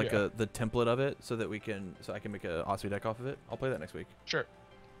can have like Yeah. the template of it so that I can make a Asui deck off of it? I'll play that next week. Sure.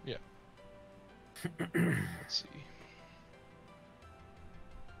 Yeah. Let's see.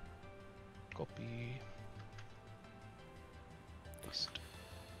 Copy. Paste.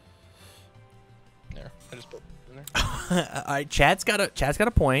 There. I just put it in there. All right, Chad's got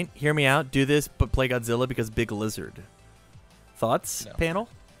a point. Hear me out. Do this, but play Godzilla because Big Lizard. Thoughts, No. panel?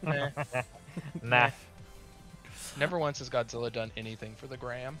 Nah. Nah. Never once has Godzilla done anything for the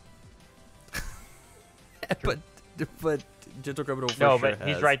gram. but Gentle Criminal for No, sure but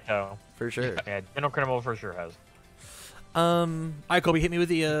he's has. right though. For sure. Yeah, General Criminal for sure has. All right, Colby, hit me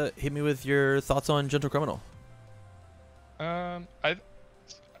with your thoughts on Gentle Criminal.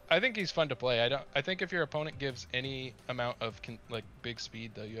 I think he's fun to play. I think if your opponent gives any amount of like big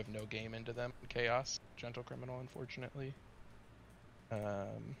speed, though, you have no game into them. Chaos, Gentle Criminal, unfortunately.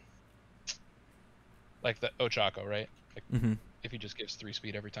 Like the Ochako, right? Like, Mm-hmm. if he just gives 3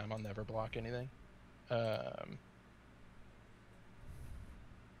 speed every time, I'll never block anything. So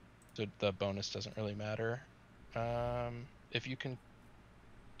the bonus doesn't really matter. If you can,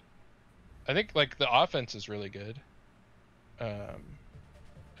 I think like the offense is really good.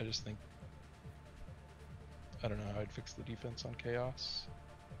 I just think, I don't know how I'd fix the defense on Chaos.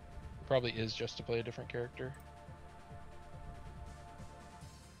 It probably is just to play a different character.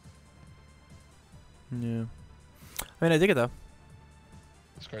 Yeah. I mean, I dig it though.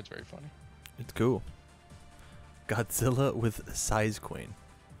 This card's very funny. It's cool. Godzilla with Size Queen.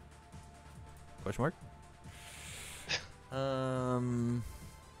 Question mark? What are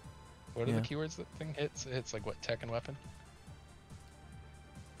Yeah. the keywords that thing hits? It hits like what, tech and weapon?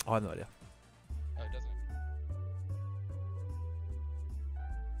 Oh, I have no idea.